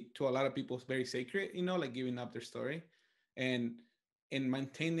really, to a lot of people, very sacred, like giving up their story, and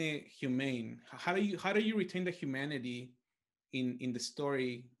maintain it humane. How do you retain the humanity in the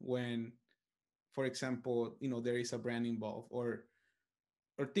story when, for example, there is a brand involved, or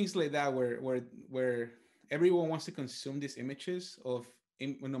things like that, where everyone wants to consume these images of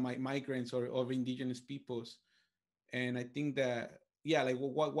migrants or of indigenous peoples. And I think that, yeah, like,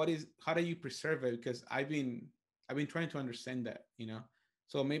 what is, how do you preserve it? Because I've been trying to understand that,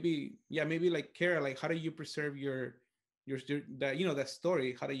 so maybe like, Kara, like, how do you preserve that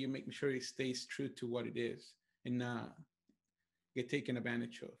story? How do you make sure it stays true to what it is and not get taken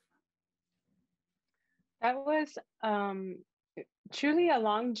advantage of? That was truly a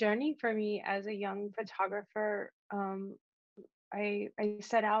long journey for me as a young photographer. I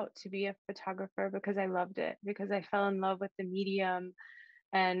set out to be a photographer because I loved it, because I fell in love with the medium.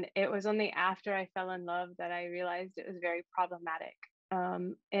 And it was only after I fell in love that I realized it was very problematic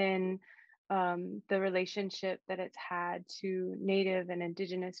in the relationship that it's had to Native and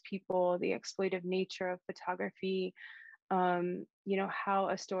Indigenous people, the exploitive nature of photography, how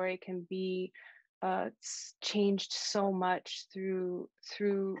a story can be changed so much through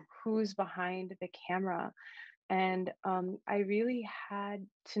who's behind the camera. And I really had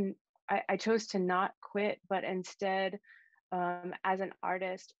to, I chose to not quit, but instead, as an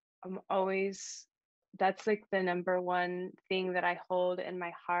artist, I'm always, that's like the number one thing that I hold in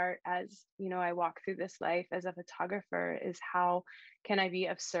my heart as, I walk through this life as a photographer, is how can I be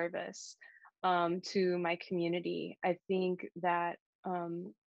of service to my community? I think that,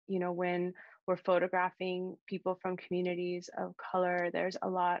 when we're photographing people from communities of color, there's a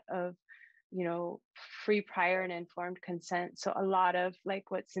lot of free, prior, and informed consent. So a lot of,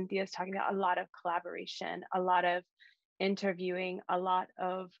 like what Cinthya is talking about, a lot of collaboration, a lot of interviewing, a lot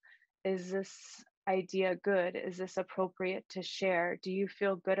of, is this idea good? Is this appropriate to share? Do you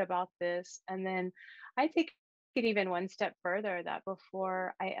feel good about this? And then I take it even one step further, that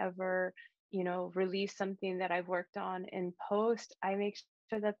before I ever, release something that I've worked on in post, I make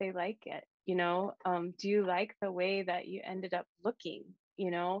sure that they like it. Do you like the way that you ended up looking?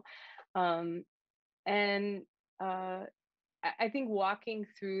 Um, and I think walking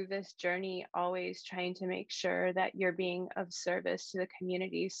through this journey, always trying to make sure that you're being of service to the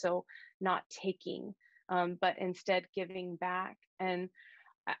community. So not taking, but instead giving back. And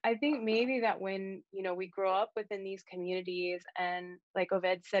I think maybe that when, we grow up within these communities and, like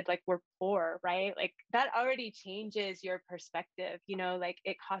Oved said, like, we're poor, right? Like, that already changes your perspective, like,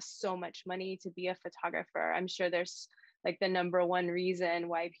 it costs so much money to be a photographer. I'm sure there's, like, the number one reason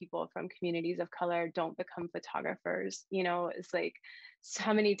why people from communities of color don't become photographers, is like, so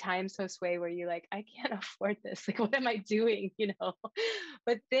how many times, Josué, where you're like, I can't afford this, like, what am I doing,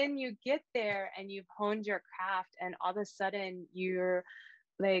 But then you get there and you've honed your craft, and all of a sudden you're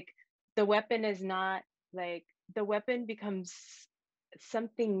like, the weapon is not, like, the weapon becomes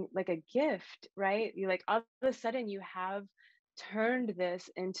something like a gift, right? You, like, all of a sudden you have turned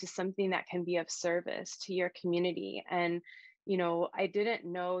this into something that can be of service to your community. And I didn't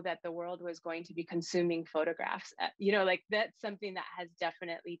know that the world was going to be consuming photographs. Like, that's something that has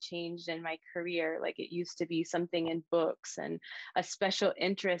definitely changed in my career. Like, it used to be something in books and a special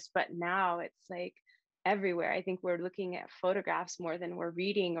interest, but now it's like everywhere. I think we're looking at photographs more than we're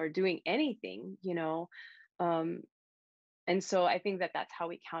reading or doing anything, and so I think that that's how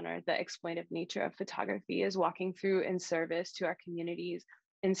we counter the exploitative nature of photography, is walking through in service to our communities,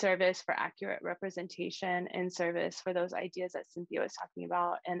 in service for accurate representation, in service for those ideas that Cinthya was talking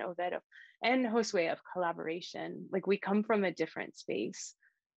about, and Oved and Josué, of collaboration. Like, we come from a different space,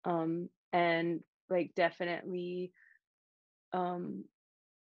 and like, definitely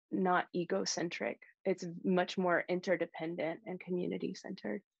not egocentric. It's much more interdependent and community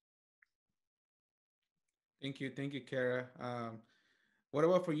centered. Thank you, Kara. What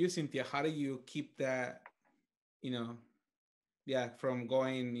about for you, Cinthya? How do you keep that you know, yeah, from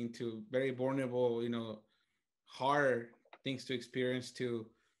going into very vulnerable, you know, hard things to experience to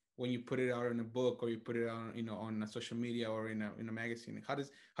when you put it out in a book or you put it on, you know, on a social media or in a magazine? How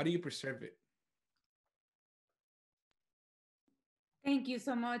do you preserve it? Thank you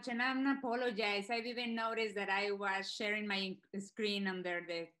so much. And I'm apologize. I didn't notice that I was sharing my screen under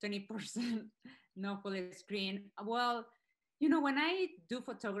the 20% no full screen. Well, you know, when I do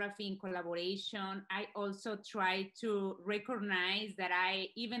photography in collaboration, I also try to recognize that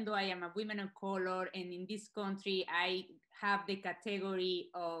even though I am a woman of color, and in this country, I have the category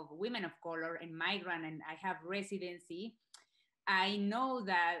of women of color and migrant, and I have residency, I know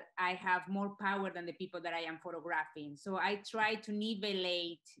that I have more power than the people that I am photographing. So I try to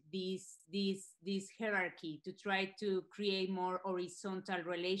nivellate this hierarchy, to try to create more horizontal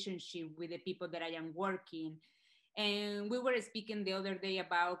relationship with the people that I am working. And we were speaking the other day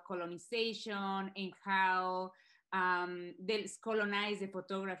about colonization and how they colonize the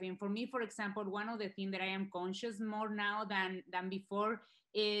photography. And for me, for example, one of the things that I am conscious more now than before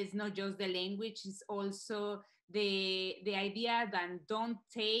is not just the language, it's also the idea that don't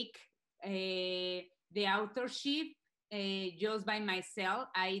take the authorship just by myself.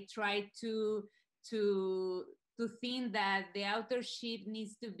 I try to to think that the authorship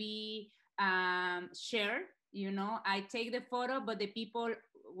needs to be shared. You know, I take the photo, but the people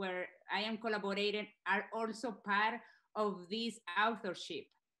where I am collaborating are also part of this authorship,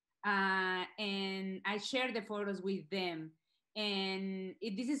 and I share the photos with them. And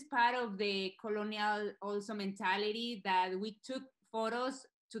this is part of the colonial also mentality, that we took photos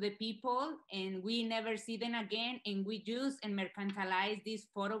to the people and we never see them again, and we use and mercantilize these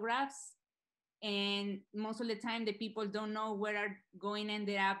photographs, and most of the time the people don't know where are going to end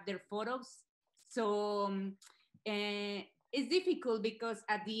up their photos. So it's difficult, because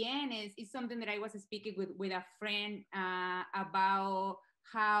at the end it's something that I was speaking with a friend about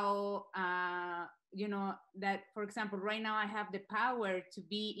how you know, that for example right now I have the power to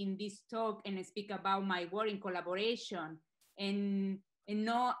be in this talk and speak about my work in collaboration, and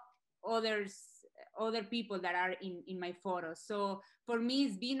no others, other people that are in my photos. So for me,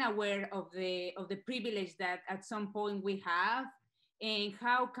 it's being aware of the privilege that at some point we have, and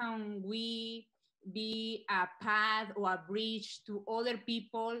how can we be a path or a bridge to other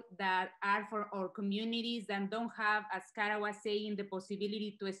people that are for our communities that don't have, as Cara was saying, the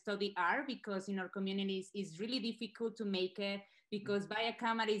possibility to study art, because in our communities it's really difficult to make it, because buy a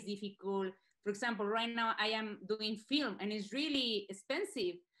camera is difficult. For example, right now I am doing film and it's really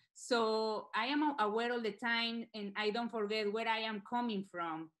expensive. So I am aware all the time, and I don't forget where I am coming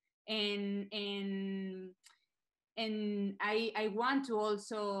from. And I want to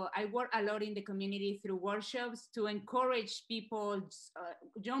also, I work a lot in the community through workshops to encourage people,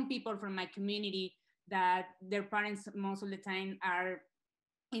 young people from my community, that their parents most of the time are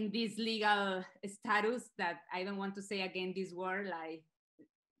in this legal status, that I don't want to say again this word, like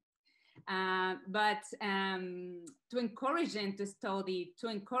but to encourage them to study, to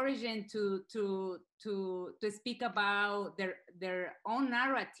encourage them to speak about their own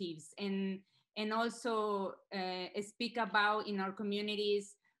narratives, and also speak about in our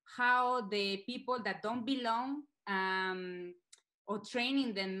communities how the people that don't belong, or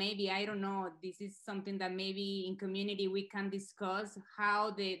training them, maybe, I don't know, this is something that maybe in community we can discuss,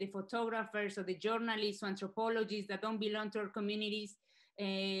 how the photographers or the journalists or anthropologists that don't belong to our communities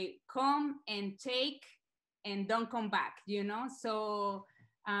come and take and don't come back, you know? So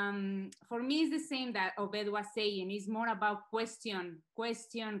for me, it's the same that Obed was saying. It's more about question,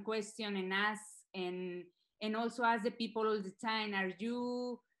 and ask, and also ask the people all the time, are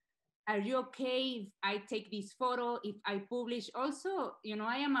you okay if I take this photo, if I publish? Also, you know,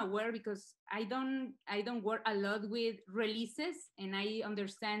 I am aware, because I don't work a lot with releases, and I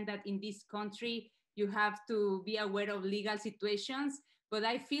understand that in this country you have to be aware of legal situations, but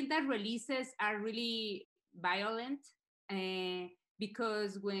I feel that releases are really violent,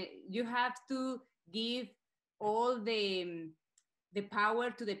 because when you have to give all the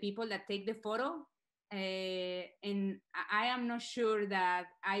power to the people that take the photo, and I am not sure that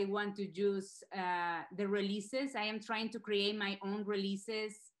I want to use the releases. I am trying to create my own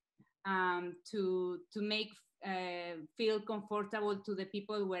releases, to make feel comfortable to the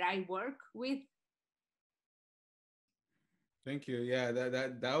people where I work with. Thank you. Yeah,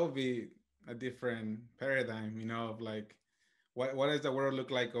 that would be a different paradigm, you know, of like what does the world look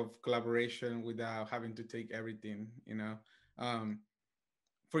like of collaboration without having to take everything, you know? Um,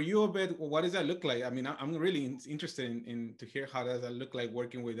 for you, Obed, what does that look like? I mean, I'm really interested in to hear how does that look like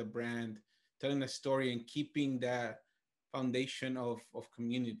working with a brand, telling a story and keeping that foundation of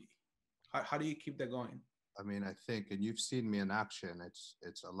community. How do you keep that going? I mean, I think, and you've seen me in action,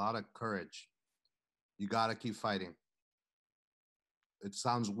 it's a lot of courage. You got to keep fighting. It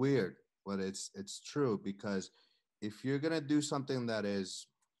sounds weird, but it's true, because if you're going to do something that is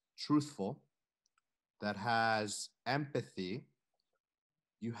truthful, that has empathy,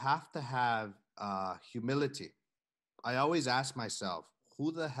 you have to have humility. I always ask myself,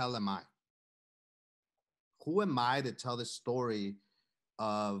 who the hell am I? Who am I to tell the story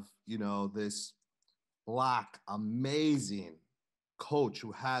of, this Black, amazing coach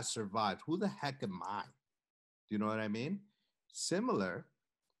who has survived? Who the heck am I? Do you know what I mean? Similar,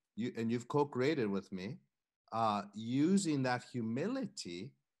 you've co-created with me, using that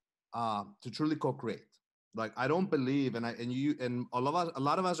humility to truly co-create. Like, I don't believe, and a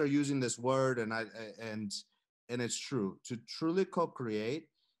lot of us are using this word, and it's true. To truly co-create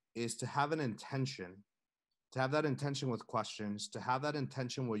is to have an intention, to have that intention with questions, to have that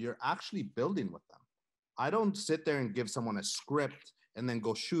intention where you're actually building with them. I don't sit there and give someone a script and then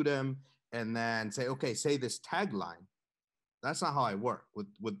go shoot him and then say, okay, say this tagline. That's not how I work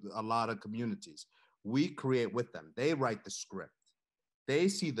with a lot of communities. We create with them. They write the script. They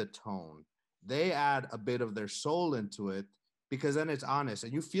see the tone. They add a bit of their soul into it, because then it's honest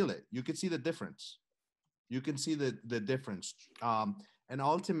and you feel it. You can see the difference. You can see the difference. And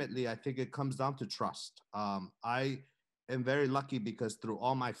ultimately, I think it comes down to trust. I am very lucky because through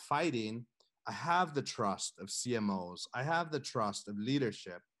all my fighting, I have the trust of CMOs. I have the trust of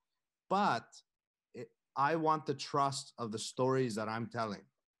leadership, but I want the trust of the stories that I'm telling.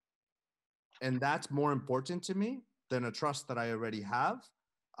 And that's more important to me than a trust that I already have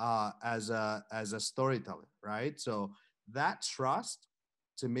as a storyteller, right? So that trust,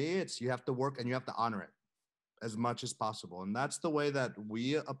 to me, it's, you have to work and you have to honor it as much as possible. And that's the way that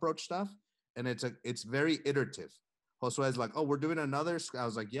we approach stuff. And it's very iterative. Josué is like, oh, we're doing another. I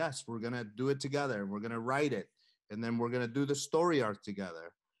was like, yes, we're going to do it together. We're going to write it. And then we're going to do the story arc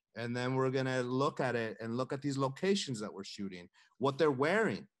together. And then we're going to look at it and look at these locations that we're shooting, what they're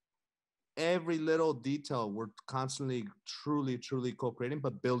wearing. Every little detail, we're constantly, truly, truly co-creating,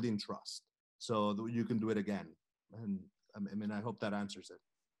 but building trust so that you can do it again. And I mean, I hope that answers it.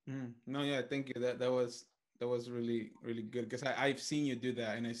 No, yeah, thank you. That was really, really good, because I've seen you do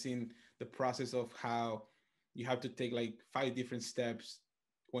that, and I've seen the process of how you have to take like 5 different steps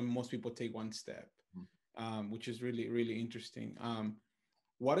when most people take 1 step, which is really, really interesting.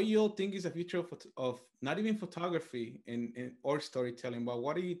 What do you think is the future of not even photography or storytelling, but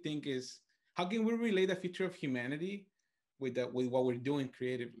what do you think is, how can we relate the future of humanity with what we're doing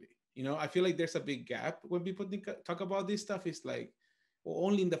creatively? I feel like there's a big gap when people talk about this stuff. It's like, well,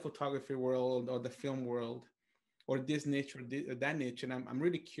 only in the photography world or the film world or this niche or that niche. And I'm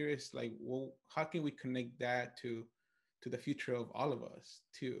really curious, like, well, how can we connect that to the future of all of us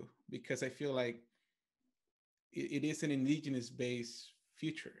too? Because I feel like it is an indigenous based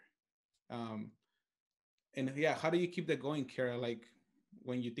future. And yeah, how do you keep that going, Kara? Like,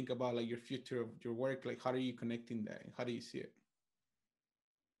 when you think about like your future of your work, like, how are you connecting that? How do you see it?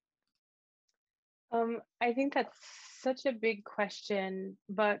 I think that's such a big question,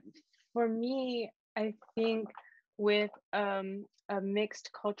 but for me, I think with a mixed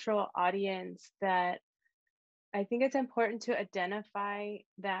cultural audience, that I think it's important to identify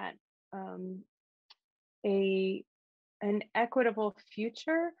that an equitable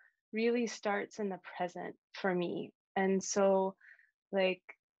future really starts in the present for me. And so, like,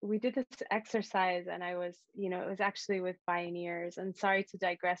 we did this exercise, and I was, it was actually with pioneers, and sorry to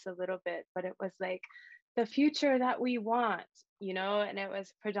digress a little bit, but it was like the future that we want, and it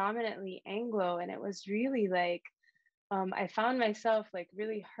was predominantly Anglo. And it was really like, I found myself like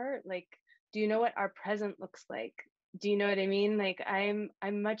really hurt. Like, do you know what our present looks like? Do you know what I mean? Like, I'm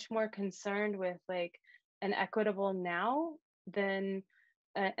much more concerned with like an equitable now than,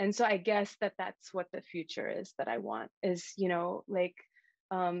 and so I guess that's what the future is that I want, is, like,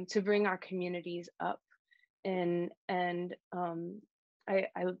 to bring our communities up. And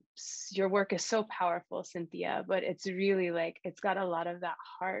your work is so powerful, Cinthya, but it's really like, it's got a lot of that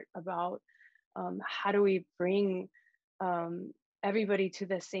heart about how do we bring everybody to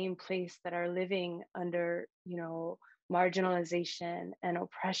the same place that are living under, marginalization and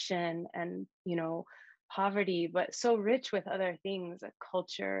oppression and, poverty, but so rich with other things like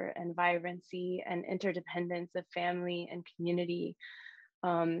culture and vibrancy and interdependence of family and community.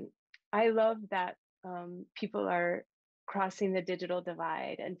 I love that people are crossing the digital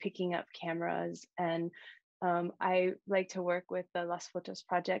divide and picking up cameras. And I like to work with the Las Fotos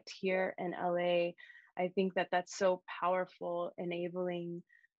project here in LA. I think that that's so powerful, enabling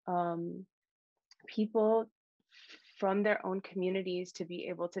people from their own communities to be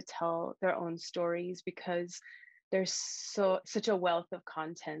able to tell their own stories, because there's such a wealth of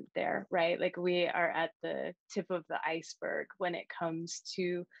content there, right? Like we are at the tip of the iceberg when it comes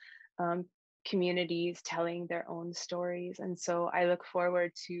to communities telling their own stories. And so I look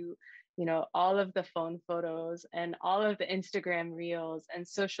forward to, you know, all of the phone photos and all of the Instagram reels and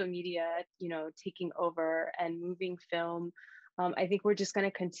social media, you know, taking over and moving film. I think we're just going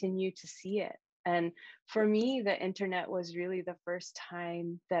to continue to see it. And for me, the internet was really the first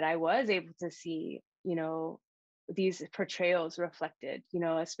time that I was able to see, you know, these portrayals reflected, you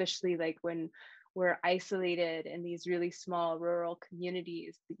know, especially like when we're isolated in these really small rural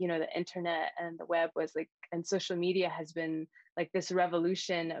communities. You know, the internet and the web was like, and social media has been like this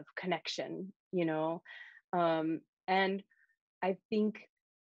revolution of connection, you know. And I think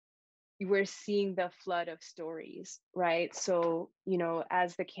we're seeing the flood of stories, right? So, you know,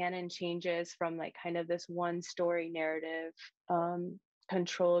 as the canon changes from like kind of this one story narrative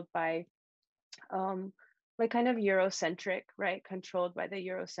controlled by like kind of Eurocentric, right? Controlled by the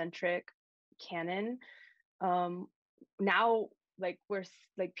Eurocentric canon. Now, like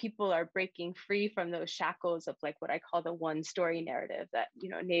like people are breaking free from those shackles of like what I call the one story narrative, that, you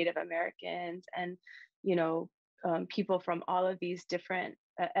know, Native Americans and, you know, people from all of these different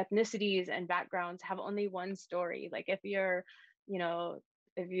ethnicities and backgrounds have only one story. Like if you're, you know,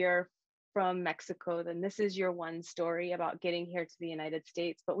 if you're from Mexico, then this is your one story about getting here to the United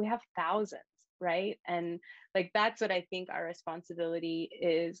States, but we have thousands, right? And like that's what I think our responsibility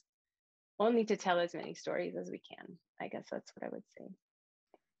is, only to tell as many stories as we can. I guess that's what I would say.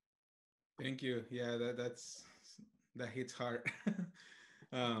 Thank you. Yeah, that hits hard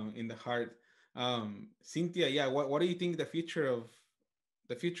in the heart. Cinthya, yeah, what do you think the future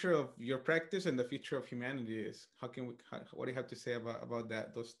of your practice and the future of humanity is? What do you have to say about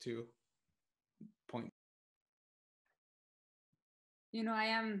those 2 points? You know, I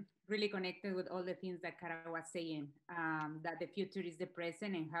am really connected with all the things that Kara was saying, that the future is the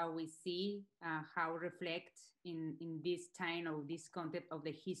present and how we see, how reflect in this time of this concept of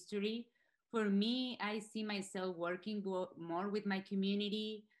the history. For me, I see myself working more with my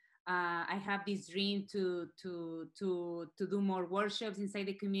community. I have this dream to do more workshops inside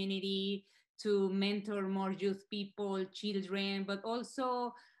the community, to mentor more youth people, children, but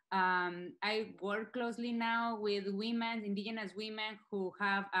also I work closely now with women, indigenous women who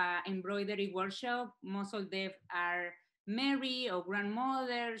have embroidery workshop. Most of them are married or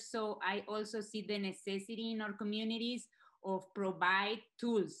grandmothers. So I also see the necessity in our communities of provide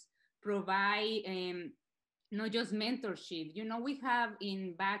tools, provide not just mentorship. You know, we have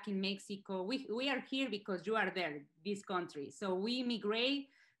back in Mexico, we are here because you are there, this country. So we immigrate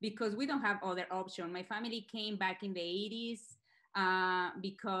because we don't have other option. My family came back in the 80s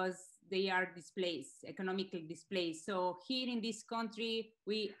because they are displaced, economically displaced. So here in this country,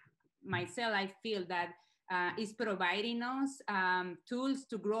 I feel that is providing us tools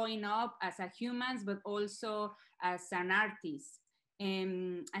to growing up as a humans, but also as an artist.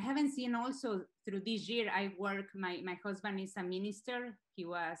 And I haven't seen also through this year, my husband is a minister. He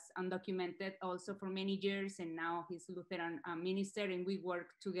was undocumented also for many years, and now he's Lutheran minister, and we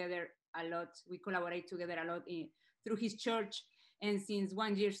work together a lot. We collaborate together a lot through his church. And since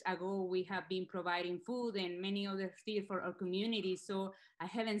 1 year ago, we have been providing food and many other things for our community. So I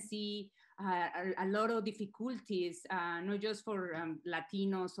haven't seen a lot of difficulties, not just for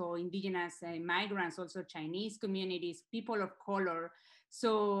Latinos or indigenous migrants, also Chinese communities, people of color.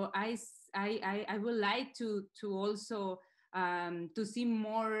 So I would like to also to see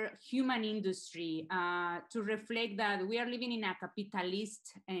more human industry, to reflect that we are living in a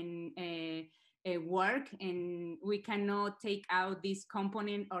capitalist and work, and we cannot take out this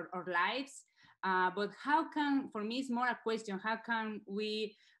component of our lives. But how can, for me, it's more a question, how can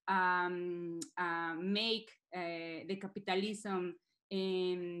we make the capitalism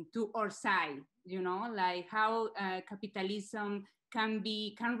to our side, you know, like how capitalism can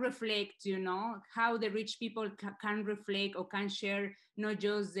reflect, you know, how the rich people can reflect or can share not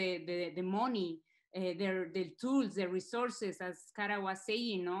just the money, the tools, the resources, as Kara was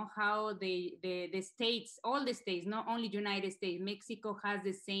saying, you know, how the states, all the states, not only United States, Mexico has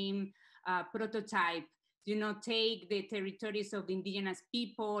the same prototype, you know, take the territories of the indigenous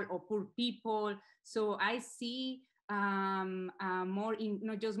people or poor people. So I see not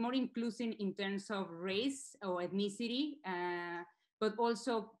just more inclusive in terms of race or ethnicity, but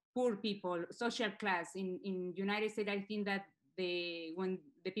also poor people, social class. In United States, I think that when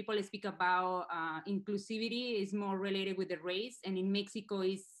the people speak about inclusivity is more related with the race, and in Mexico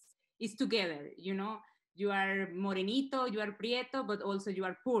is together, you know, you are morenito, you are prieto, but also you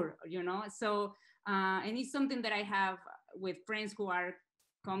are poor, you know. So And it's something that I have with friends who are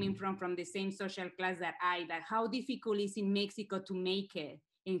coming from the same social class that that how difficult is in Mexico to make it.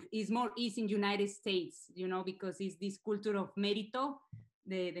 And it's more easy in United States, you know, because it's this culture of merito,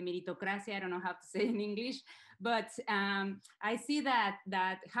 the meritocracy, I don't know how to say it in English, but I see that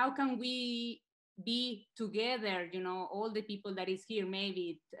how can we be together, you know, all the people that is here,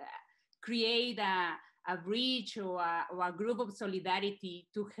 maybe create a bridge or a group of solidarity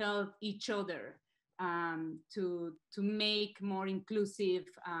to help each other, to make more inclusive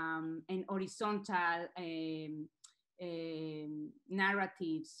and horizontal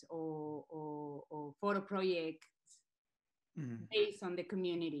narratives or photo projects based on the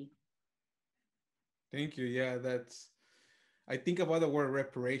community. Thank you. Yeah, I think about the word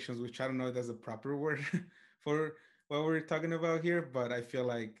reparations, which I don't know if that's a proper word for what we're talking about here, but I feel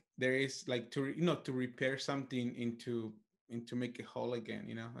like there is like to repair something into make it whole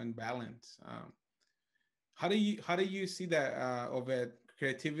again, and balance. How do you see that of it,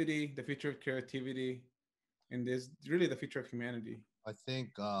 creativity, the future of creativity, and this really the future of humanity? I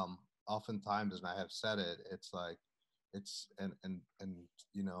think oftentimes, and I have said it, it's like it's and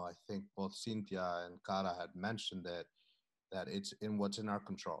I think both Cinthya and Cara had mentioned it, that it's in what's in our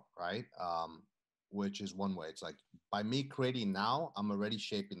control, right? Which is one way. It's like by me creating now, I'm already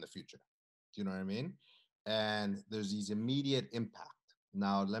shaping the future. Do you know what I mean? And there's these immediate impact.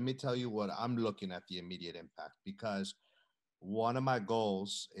 Now, let me tell you what I'm looking at the immediate impact, because one of my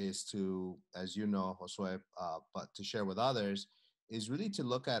goals is to, as you know, Josué, but to share with others, is really to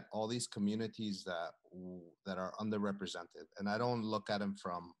look at all these communities that are underrepresented. And I don't look at them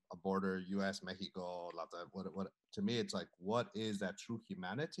from a border, US, Mexico, what to me, it's like, what is that true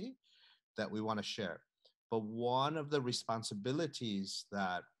humanity that we want to share? But one of the responsibilities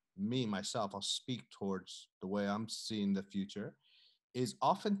that myself, I'll speak towards the way I'm seeing the future, is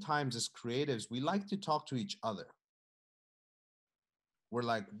oftentimes as creatives, we like to talk to each other. We're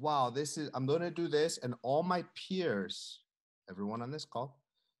like, wow, I'm going to do this. And all my peers, everyone on this call,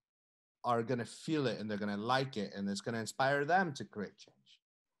 are going to feel it and they're going to like it and it's going to inspire them to create change.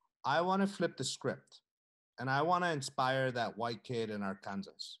 I want to flip the script and I want to inspire that white kid in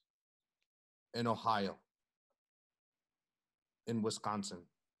Arkansas, in Ohio, in Wisconsin,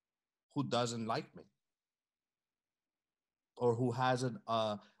 who doesn't like me or who has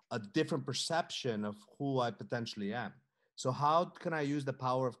a different perception of who I potentially am. So how can I use the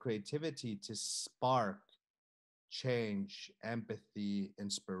power of creativity to spark change, empathy,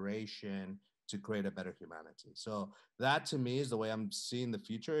 inspiration, to create a better humanity? So that to me is the way I'm seeing the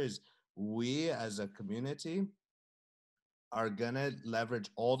future, is we as a community are gonna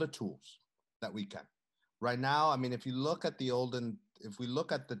leverage all the tools that we can. Right now, I mean, if we look at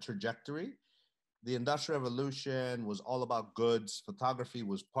the trajectory, the Industrial Revolution was all about goods. Photography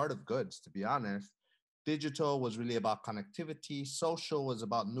was part of goods, to be honest. Digital was really about connectivity. Social was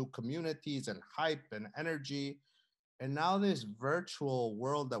about new communities and hype and energy. And now this virtual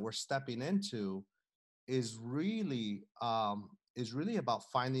world that we're stepping into is really about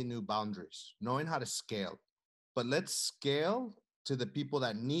finding new boundaries, knowing how to scale. But let's scale to the people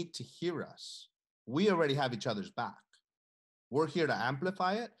that need to hear us. We already have each other's back. We're here to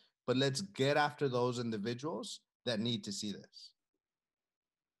amplify it, but let's get after those individuals that need to see this.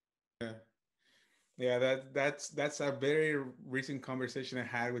 Yeah, that's a very recent conversation I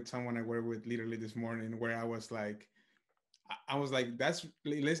had with someone I work with literally this morning, where I was like,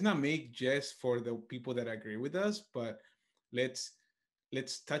 let's not make just for the people that agree with us, but let's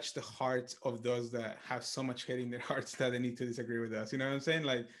touch the hearts of those that have so much hate in their hearts that they need to disagree with us. You know what I'm saying?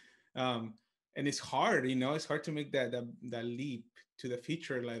 Like, and it's hard, it's hard to make that leap to the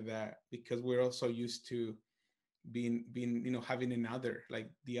future like that, because we're also used to being having another, like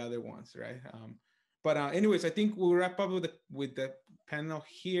the other ones, right? But anyways, I think we'll wrap up with the panel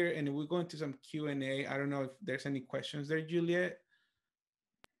here, and we'll go into some Q&A. I don't know if there's any questions there, Juliet.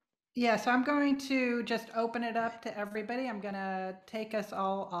 Yeah, so I'm going to just open it up to everybody. I'm going to take us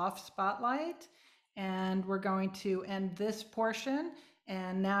all off spotlight, and we're going to end this portion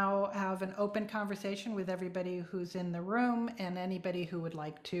and now have an open conversation with everybody who's in the room, and anybody who would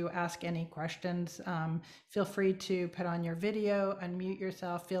like to ask any questions. Feel free to put on your video, unmute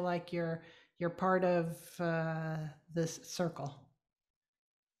yourself, feel like you're part of this circle.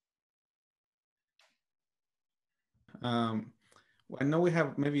 I know we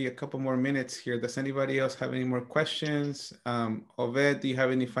have maybe a couple more minutes here. Does anybody else have any more questions? Oved, do you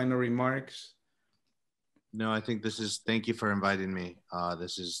have any final remarks? No, I think thank you for inviting me.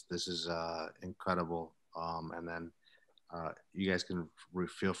 This is incredible. And then you guys can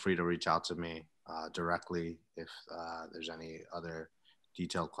feel free to reach out to me directly if there's any other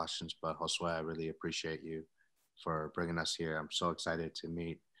detailed questions. But Josué, I really appreciate you for bringing us here. I'm so excited to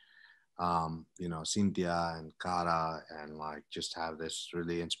meet, you know, Cinthya and Cara, and like just have this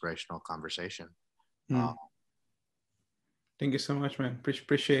really inspirational conversation. Thank you so much, man.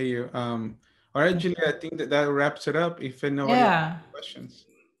 Appreciate you. All right, Julia, I think that wraps it up. If nobody has questions.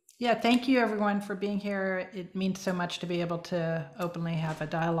 Yeah, thank you everyone for being here. It means so much to be able to openly have a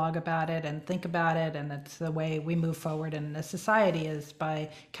dialogue about it and think about it. And it's the way we move forward in the society, is by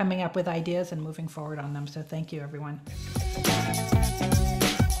coming up with ideas and moving forward on them. So thank you, everyone.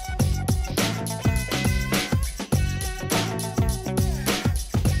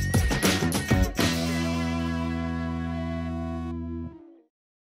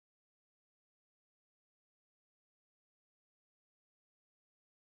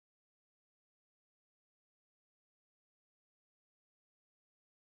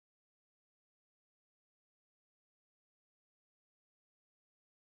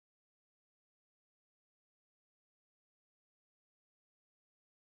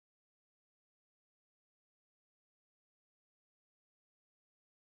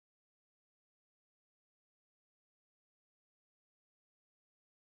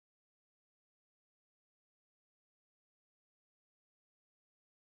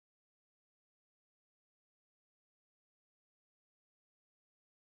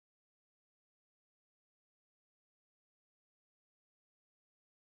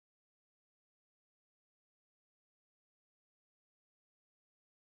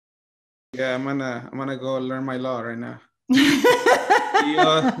 Yeah, I'm gonna go learn my law right now.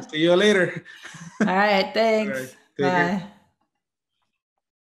 See you later. All right, thanks. All right, Bye.